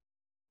about, that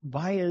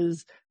why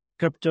is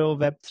crypto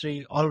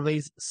Web3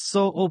 always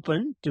so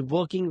open to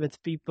working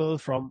with people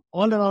from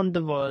all around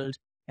the world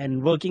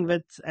and working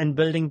with and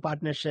building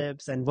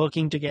partnerships and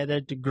working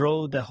together to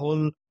grow the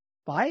whole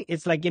pie?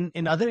 It's like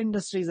in other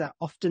industries, I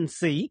often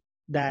see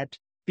that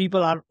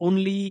people are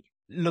only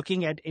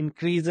looking at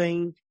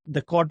increasing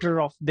the quarter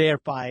of their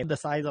pie, the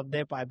size of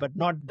their pie, but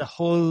not the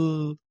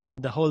whole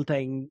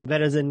thing.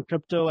 Whereas in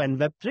crypto and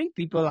Web3,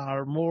 people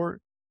are more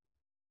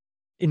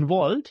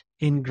involved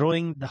in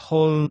growing the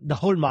whole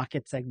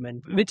market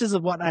segment, which is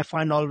what I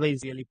find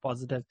always really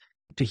positive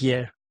to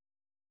hear.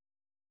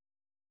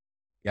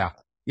 Yeah,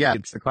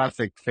 it's the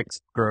classic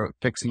fixed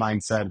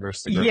mindset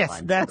versus the growth mindset.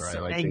 Yes, that's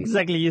right? Like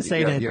exactly, you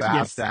say that. You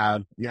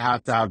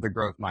have to have the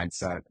growth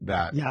mindset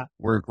that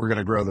we're going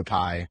to grow the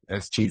pie,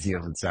 as cheesy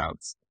as it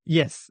sounds.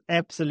 Yes,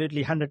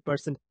 absolutely,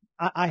 100%.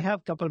 I have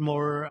a couple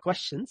more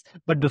questions,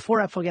 but before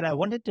I forget, I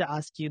wanted to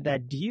ask you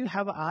that, do you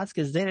have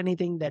is there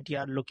anything that you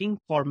are looking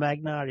for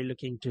Magna? Are you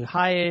looking to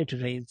hire, to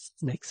raise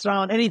next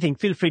round? Anything,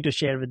 feel free to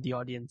share with the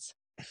audience.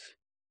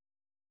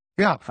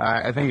 Yeah,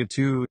 I think the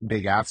two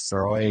big asks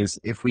are always,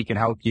 if we can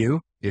help you,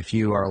 if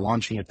you are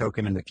launching a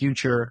token in the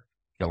future,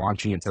 if you're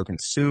launching a token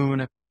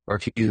soon, or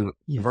if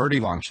you've already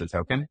launched a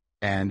token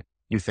and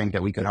you think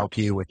that we could help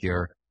you with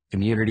your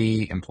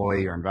community,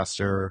 employee, or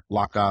investor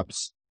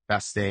lockups,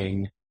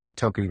 vesting,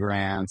 token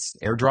grants,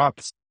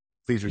 airdrops,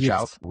 please reach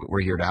out.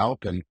 We're here to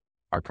help. And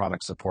our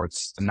product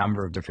supports a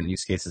number of different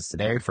use cases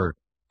today for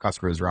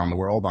customers around the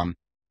world on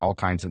all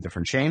kinds of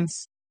different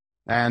chains.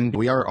 And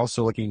we are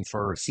also looking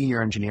for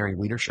senior engineering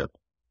leadership.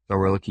 So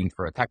we're looking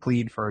for a tech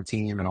lead for our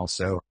team and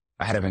also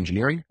a head of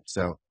engineering.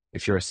 So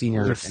if you're a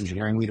senior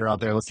engineering leader out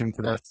there listening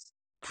to this,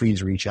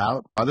 please reach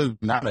out. Other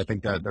than that, I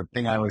think that the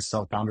thing I always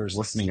tell founders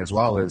listening as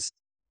well is,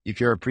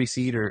 if you're a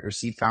pre-seed or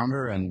seed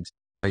founder and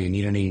you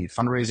need any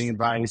fundraising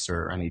advice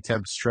or any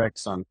tips,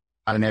 tricks on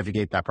how to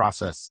navigate that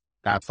process,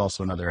 that's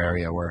also another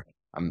area where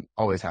I'm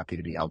always happy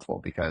to be helpful,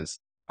 because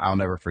I'll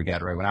never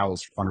forget, right? When I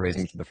was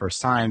fundraising for the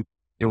first time,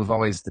 it was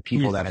always the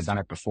people that had done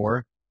it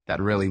before that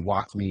really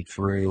walked me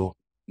through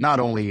not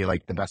only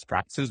like the best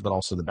practices, but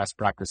also the best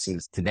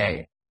practices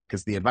today.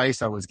 Because the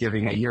advice I was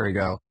giving a year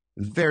ago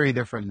is very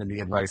different than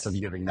the advice I'm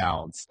giving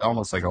now. It's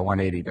almost like a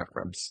 180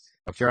 difference.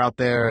 If you're out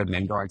there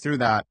and going through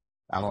that,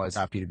 I'm always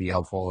happy to be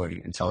helpful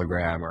in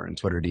Telegram or in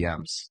Twitter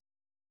DMs.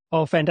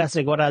 Oh,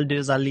 fantastic. What I'll do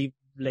is I'll leave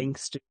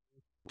links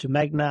to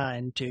Magna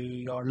and to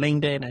your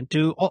LinkedIn and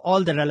to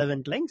all the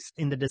relevant links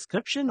in the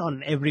description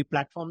on every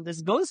platform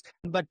this goes.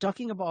 But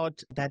talking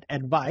about that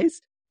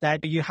advice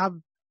that you have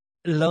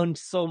learned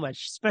so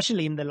much,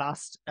 especially in the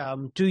last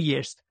 2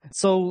 years.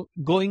 So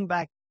going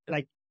back,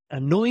 like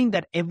knowing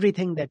that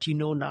everything that you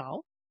know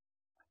now,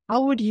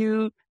 how would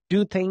you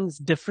do things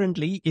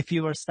differently if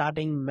you were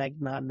starting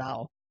Magna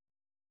now?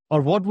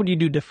 Or what would you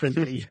do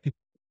differently?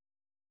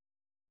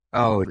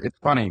 Oh, it's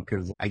funny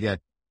because I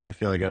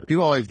feel like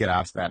people always get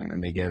asked that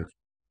and they give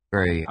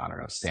very, I don't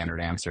know,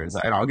 standard answers.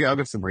 And I'll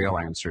give some real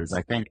answers.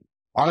 I think,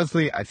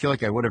 honestly, I feel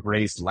like I would have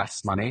raised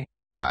less money.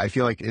 I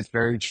feel like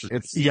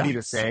it's easy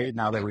to say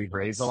now that we've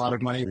raised a lot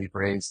of money. We've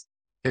raised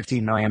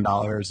 $15 million.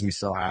 We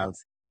still have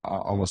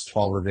almost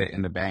 12 of it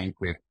in the bank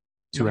with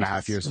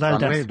 2.5 years of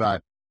runway.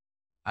 But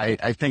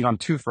I think on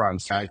two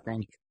fronts, I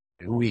think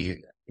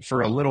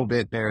for a little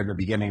bit there in the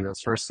beginning,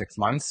 those first 6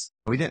 months,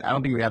 I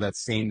don't think we had that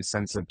same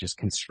sense of just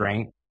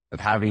constraint of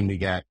having to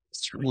get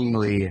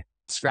extremely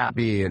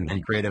scrappy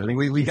and creative. I think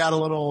we got a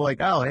little like,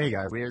 oh, hey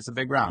guys, here's a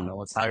big round.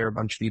 Let's hire a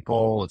bunch of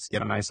people. Let's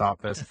get a nice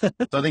office. So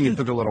I think it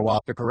took a little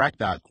while to correct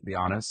that, to be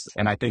honest.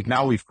 And I think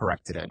now we've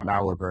corrected it.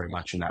 Now we're very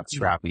much in that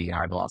scrappy,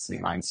 high velocity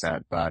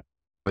mindset, but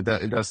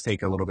it does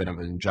take a little bit of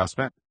an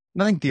adjustment.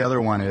 And I think the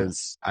other one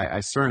is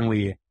I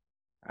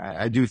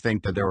do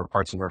think that there were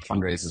parts of our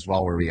fundraise as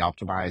well where we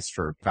optimized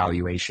for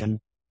valuation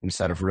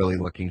instead of really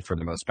looking for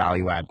the most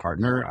value add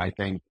partner. I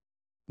think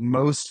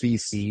most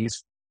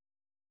VCs,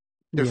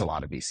 there's a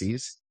lot of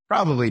VCs,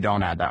 probably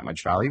don't add that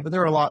much value, but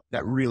there are a lot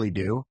that really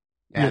do.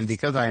 And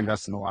because I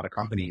invest in a lot of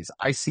companies,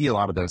 I see a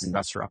lot of those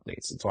investor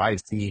updates. And so I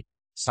see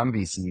some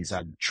VCs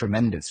add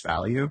tremendous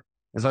value.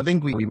 And so I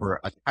think we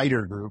were a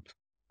tighter group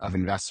of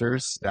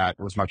investors that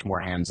was much more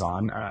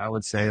hands-on, I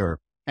would say, or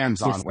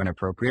hands-on when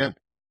appropriate.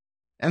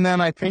 And then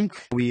I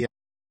think we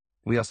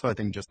also, I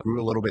think, just grew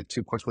a little bit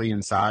too quickly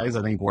in size.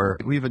 I think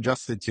we've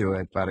adjusted to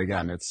it. But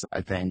again,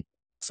 I think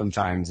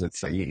sometimes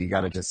it's you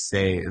got to just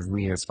stay as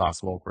lean as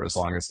possible for as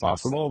long as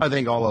possible. I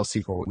think all else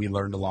equal, we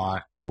learned a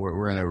lot.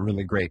 We're in a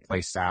really great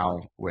place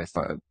now with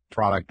a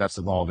product that's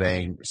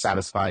evolving,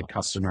 satisfied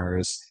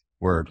customers.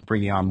 We're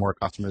bringing on more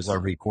customers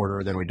every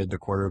quarter than we did the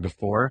quarter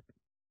before.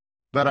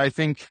 But I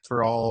think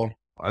all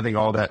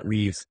that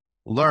we've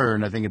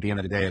learned, I think at the end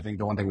of the day, I think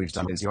the one thing we've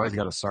done is you always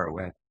got to start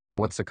with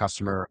what's the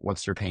customer,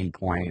 what's their pain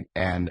point,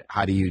 and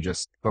how do you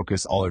just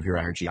focus all of your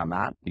energy on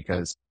that?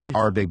 Because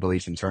our big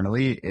belief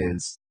internally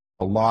is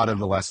a lot of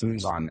the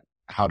lessons on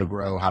how to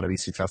grow, how to be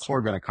successful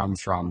are going to come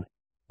from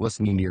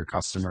listening to your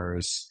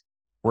customers,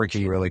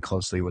 working really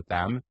closely with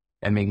them,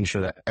 and making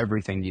sure that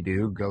everything you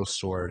do goes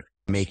toward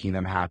making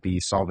them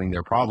happy, solving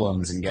their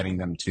problems, and getting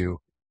them to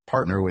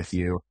partner with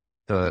you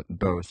to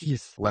both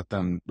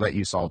let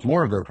you solve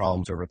more of their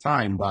problems over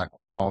time. But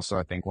also,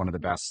 I think one of the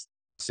best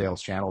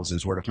sales channels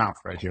is word of mouth,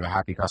 right? If you have a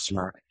happy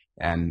customer,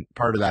 and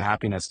part of that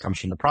happiness comes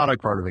from the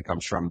product, part of it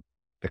comes from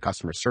the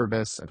customer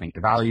service. I think the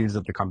values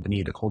of the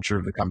company, the culture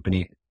of the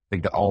company, I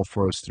think that all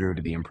flows through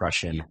to the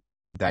impression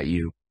that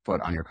you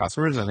put on your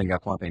customers. I think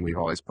that's one thing we've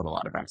always put a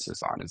lot of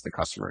emphasis on is the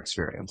customer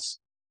experience.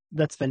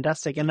 That's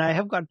fantastic. And I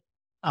have got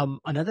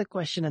another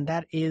question, and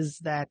that is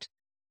that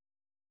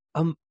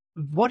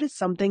what is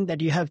something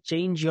that you have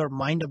changed your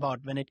mind about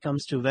when it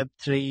comes to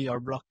Web3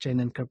 or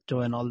blockchain and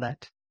crypto and all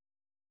that?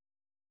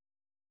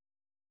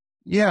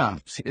 Yeah,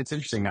 it's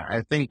interesting.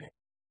 I think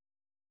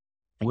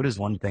what is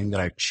one thing that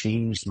I've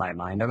changed my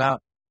mind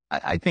about?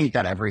 I think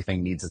that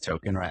everything needs a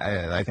token, right?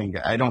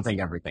 I don't think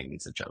everything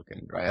needs a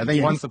token, right? I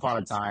think once upon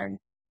a time,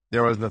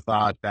 there was the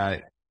thought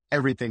that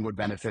everything would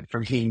benefit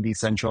from being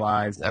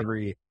decentralized.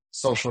 Every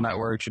social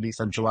network should be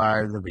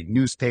centralized. Every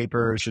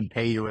newspaper should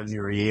pay you as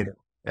you read.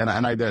 And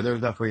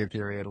there's definitely a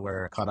period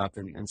where I caught up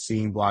in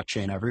seeing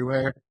blockchain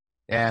everywhere.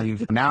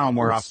 And now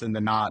more often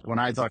than not, when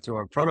I talk to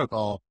a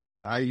protocol,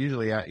 I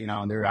usually,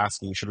 and they're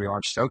asking, should we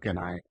launch token?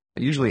 I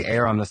usually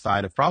err on the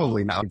side of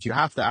probably not. If you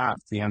have to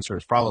ask, the answer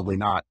is probably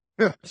not.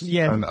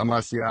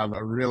 Unless you have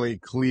a really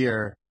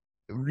clear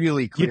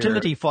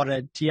utility for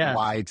it. Yeah.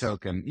 Why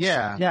token.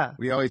 Yeah.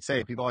 We always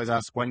say, people always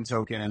ask when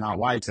token and not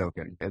why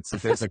token.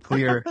 If there's a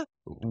clear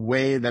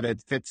way that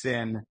it fits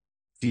in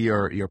to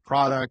your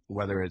product,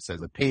 whether it's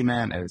as a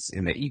payment, as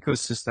in the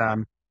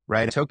ecosystem,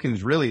 right?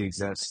 Tokens really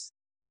exist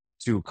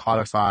to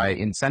codify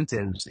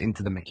incentives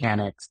into the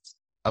mechanics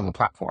of a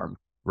platform,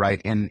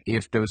 right? And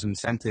if those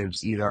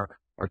incentives either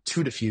are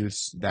too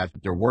diffuse that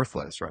they're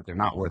worthless, right? They're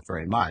not worth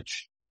very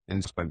much.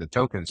 And so the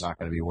token's not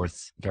going to be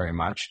worth very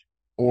much,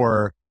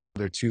 or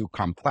they're too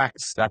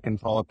complex that can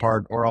fall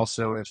apart, or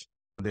also if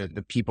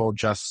the people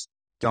just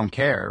don't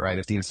care, right?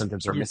 If the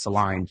incentives are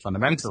misaligned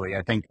fundamentally,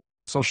 I think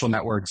social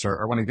networks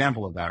are one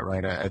example of that,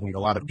 right? I think a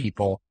lot of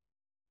people,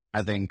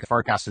 I think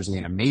Farcaster's doing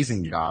an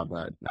amazing job,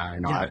 but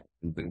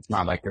it's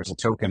not like there's a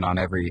token on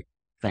every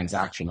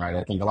transaction, right?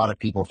 I think a lot of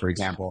people, for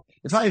example,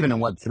 it's not even in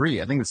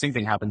Web3. I think the same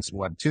thing happens in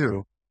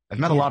Web2. I've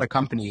met a lot of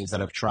companies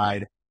that have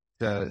tried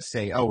to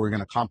say, oh, we're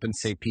going to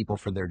compensate people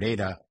for their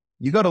data.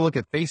 You go to look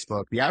at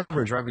Facebook, the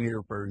average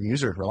revenue per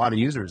user for a lot of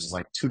users is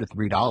like $2 to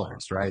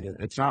 $3, right?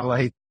 It's not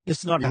like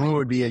It's not. Who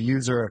would be a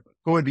user?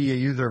 Who would be a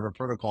user of a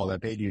protocol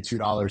that paid you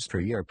 $2 per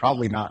year?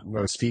 Probably not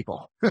most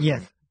people.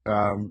 Yes.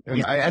 And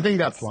Yes. I think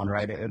that's one,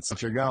 right? It's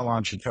if you're going to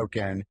launch a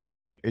token,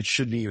 it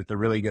should be with a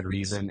really good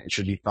reason. It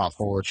should be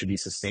thoughtful. It should be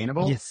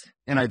sustainable. Yes.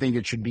 And I think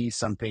it should be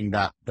something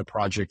that the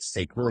projects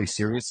take really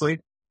seriously.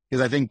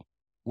 Because I think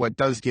what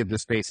does give the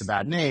space a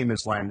bad name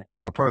is when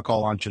a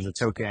protocol launches a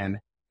token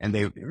and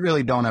they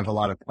really don't have a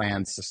lot of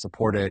plans to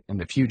support it in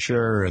the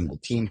future, and the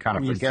team kind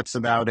of forgets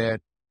about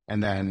it,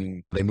 and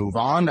then they move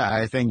on.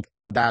 I think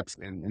that's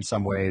in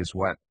some ways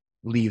what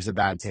leaves a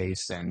bad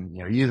taste in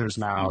users'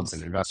 mouths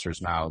and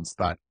investors' mouths.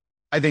 But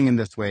I think in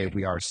this way,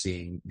 we are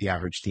seeing the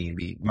average team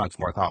be much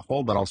more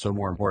thoughtful, but also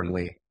more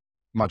importantly,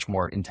 much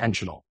more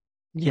intentional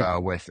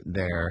with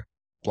their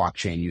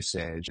blockchain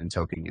usage and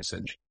token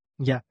usage.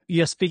 Yeah,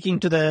 you're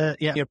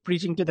you're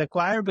preaching to the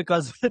choir,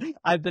 because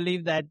I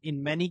believe that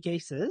in many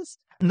cases,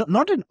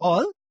 not in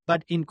all,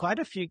 but in quite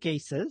a few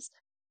cases,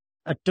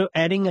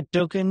 adding a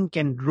token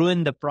can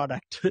ruin the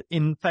product.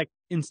 In fact,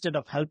 instead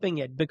of helping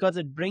it, because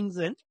it brings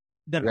in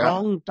the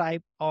wrong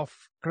type of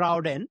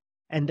crowd in,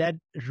 and that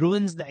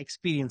ruins the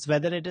experience,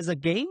 whether it is a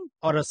game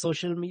or a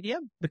social media,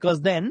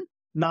 because then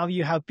now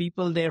you have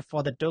people there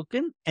for the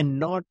token and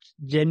not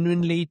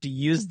genuinely to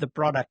use the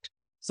product.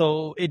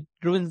 So it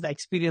ruins the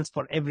experience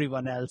for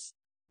everyone else.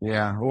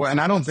 Yeah. Well, and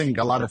I don't think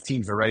a lot of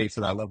teams are ready for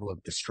that level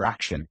of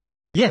distraction.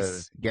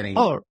 Yes. Getting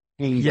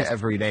pinged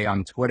every day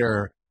on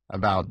Twitter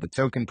about the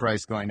token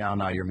price going down.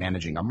 Now you're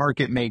managing a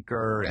market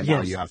maker, and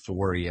now you have to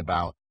worry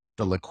about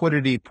the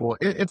liquidity pool.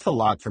 It's a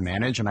lot to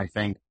manage. And I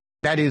think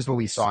that is what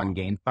we saw in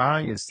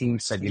GameFi, is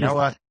teams said, you know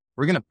what,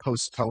 we're going to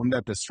postpone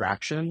that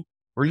distraction.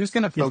 We're just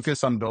going to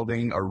focus on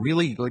building a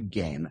really good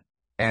game.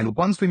 And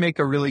once we make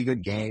a really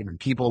good game and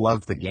people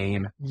love the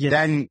game,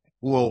 then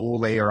we'll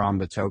layer on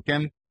the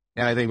token.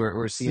 And I think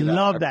we're seeing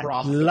that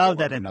across in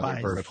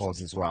other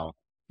verticals as well.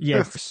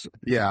 Yes.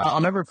 Yeah.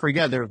 I'll never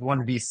forget, there was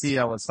one VC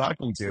I was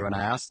talking to, and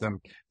I asked him,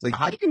 like,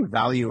 how do you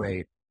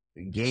evaluate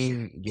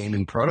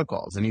gaming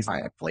protocols? And he's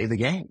like, I play the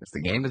game. If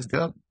the game is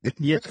good.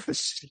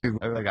 Yes.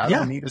 Like, I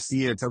don't need to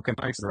see a token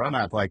price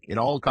roadmap. Like, it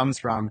all comes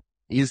from,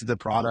 is the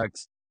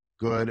product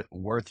good,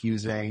 worth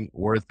using,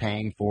 worth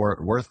paying for,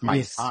 worth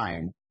my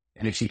time?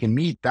 And if you can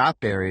meet that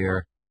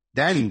barrier,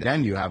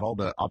 then you have all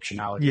the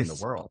optionality in the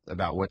world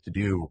about what to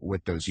do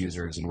with those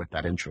users and with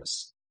that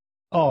interest.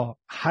 Oh,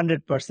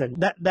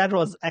 100%. That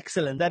was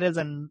excellent. That's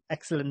an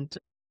excellent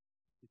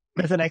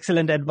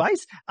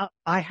advice.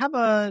 I have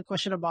a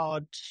question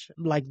about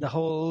like the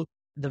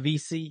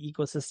VC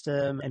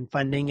ecosystem and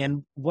funding.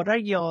 And what are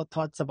your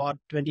thoughts about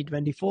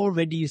 2024?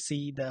 Where do you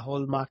see the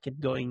whole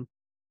market going?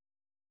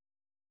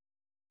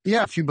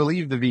 Yeah, if you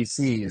believe the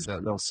VCs,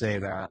 they'll say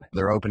that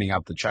they're opening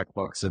up the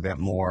checkbooks a bit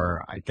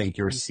more. I think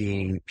you're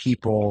seeing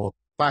people,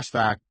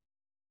 flashback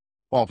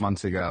 12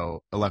 months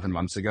ago, 11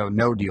 months ago,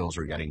 no deals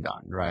were getting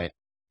done, right?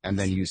 And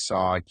then you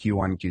saw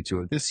Q1,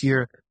 Q2 of this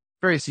year,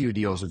 very few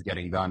deals was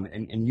getting done.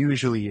 And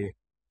usually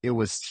it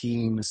was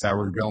teams that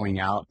were going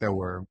out that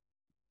were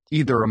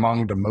either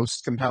among the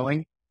most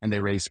compelling and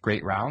they raised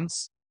great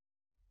rounds,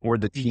 or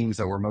the teams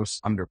that were most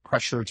under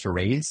pressure to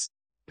raise.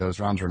 Those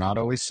rounds were not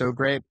always so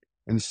great.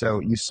 And so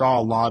you saw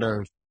a lot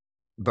of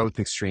both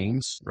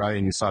extremes, right?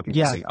 And you saw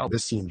people say, oh,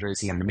 this team's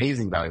raising an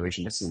amazing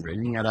valuation. This team's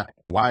raising at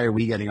why are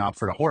we getting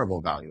offered a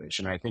horrible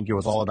valuation? And I think it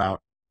was all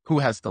about who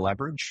has the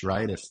leverage,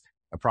 right? If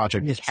a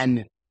project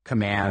can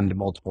command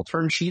multiple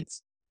term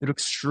sheets, they do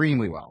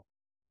extremely well.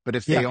 But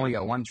if they only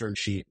got one term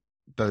sheet,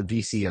 the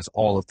VC has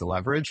all of the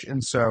leverage.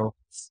 And so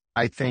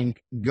I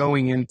think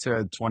going into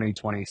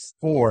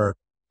 2024,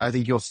 I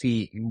think you'll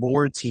see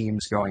more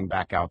teams going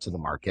back out to the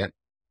market.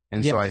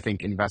 And so I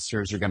think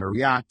investors are going to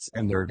react,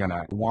 and they're going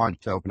to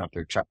want to open up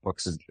their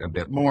checkbooks a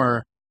bit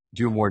more,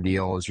 do more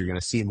deals. You're going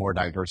to see more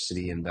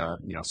diversity in the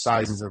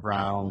sizes of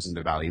rounds and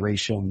the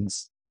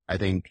valuations. I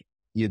think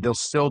they'll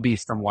still be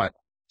somewhat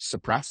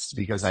suppressed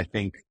because I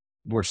think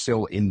we're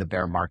still in the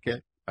bear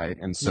market, right?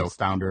 And so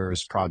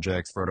founders,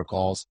 projects,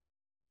 protocols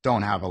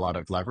don't have a lot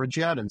of leverage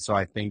yet. And so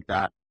I think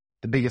that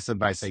the biggest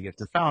advice I give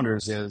to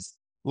founders is,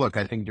 look,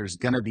 I think there's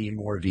going to be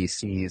more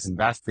VCs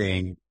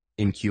investing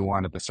in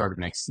Q1 at the start of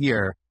next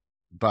year.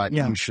 But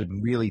you should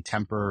really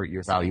temper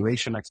your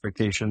valuation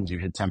expectations. You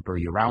should temper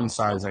your round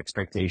size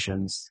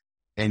expectations,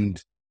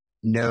 and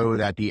know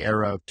that the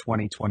era of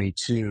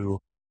 2022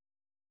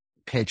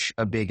 pitch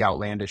a big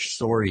outlandish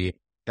story,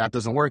 that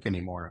doesn't work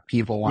anymore.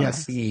 People want to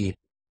see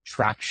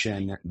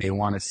traction. They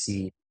want to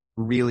see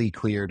really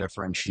clear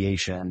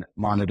differentiation,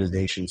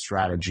 monetization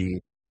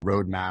strategy,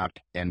 roadmap,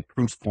 and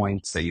proof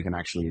points that you can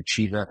actually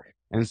achieve it.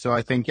 And so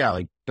I think,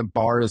 like, the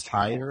bar is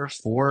higher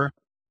for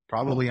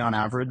probably on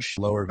average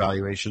lower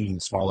valuations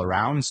and smaller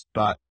rounds,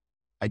 but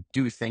I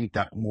do think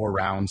that more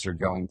rounds are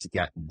going to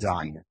get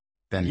done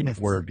than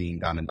were being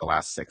done in the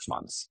last 6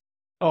 months.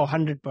 Oh,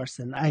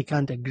 100%. I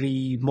can't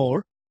agree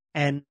more.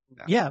 And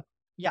I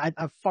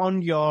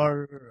found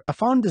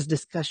this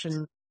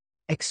discussion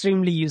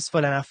extremely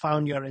useful, and I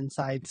found your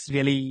insights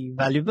really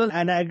valuable.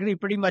 And I agree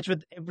pretty much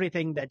with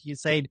everything that you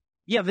said.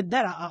 Yeah, with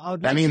that, I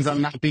would That like to means I'm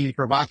say, not being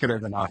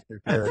provocative enough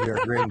if you're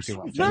agreeing too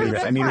much. no, I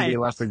that's need to be fine.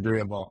 less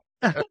agreeable.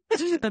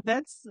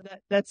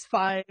 That's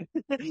fine.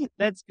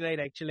 That's great,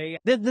 actually.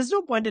 There's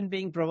no point in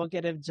being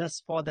provocative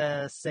just for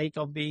the sake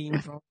of being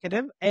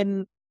provocative.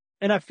 And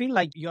I feel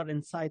like your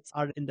insights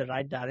are in the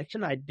right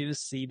direction. I do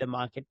see the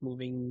market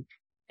moving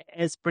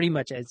as pretty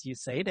much as you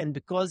said. And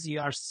because you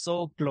are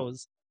so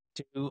close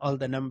to all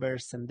the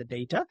numbers and the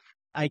data,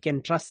 I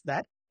can trust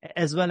that.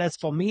 As well as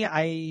for me,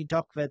 I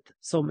talk with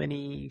so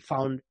many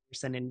founders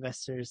and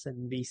investors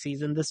and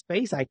VCs in the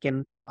space. I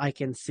can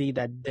see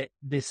that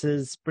this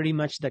is pretty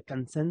much the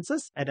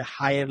consensus at a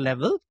higher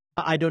level.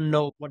 I don't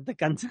know what the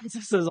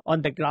consensus is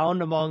on the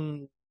ground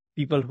among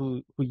people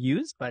who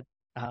use, but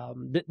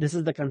this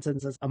is the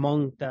consensus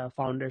among the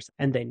founders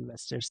and the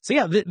investors. So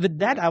yeah, with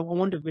that, I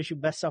want to wish you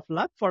best of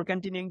luck for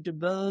continuing to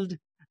build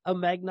a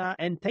Magna,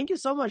 and thank you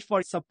so much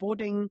for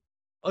supporting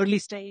early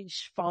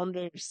stage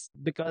founders,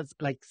 because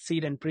like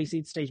seed and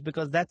pre-seed stage,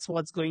 because that's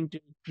what's going to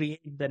create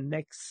the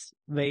next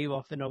wave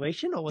of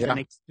innovation over the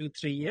next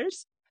 2-3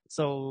 years.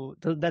 So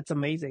that's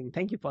amazing.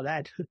 Thank you for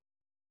that.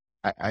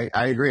 I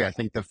agree. I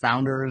think the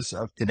founders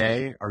of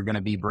today are going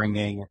to be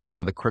bringing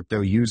the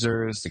crypto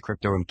users, the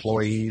crypto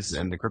employees,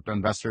 and the crypto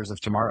investors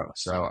of tomorrow.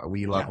 So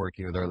we love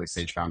working with early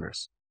stage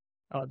founders.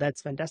 Oh,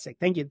 that's fantastic.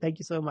 Thank you. Thank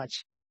you so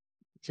much.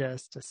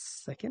 Just a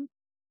second.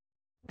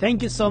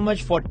 Thank you so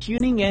much for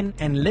tuning in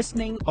and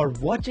listening or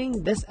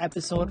watching this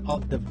episode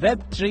of the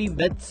Web3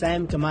 with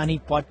Sam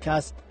Kamani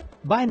podcast.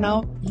 By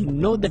now, you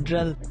know the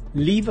drill.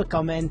 Leave a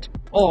comment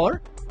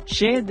or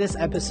share this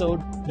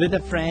episode with a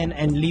friend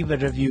and leave a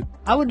review.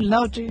 I would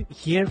love to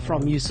hear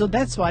from you. So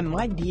that's why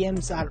my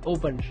DMs are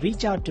open.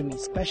 Reach out to me,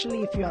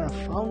 especially if you are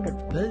a founder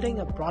building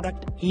a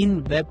product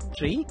in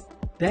Web3.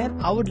 Then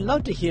I would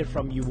love to hear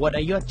from you. What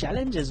are your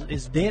challenges?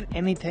 Is there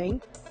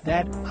anything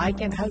that I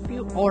can help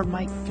you or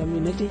my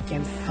community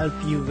can help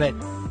you with?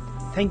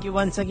 Thank you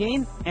once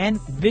again and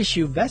wish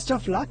you best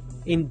of luck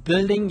in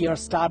building your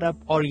startup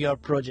or your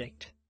project.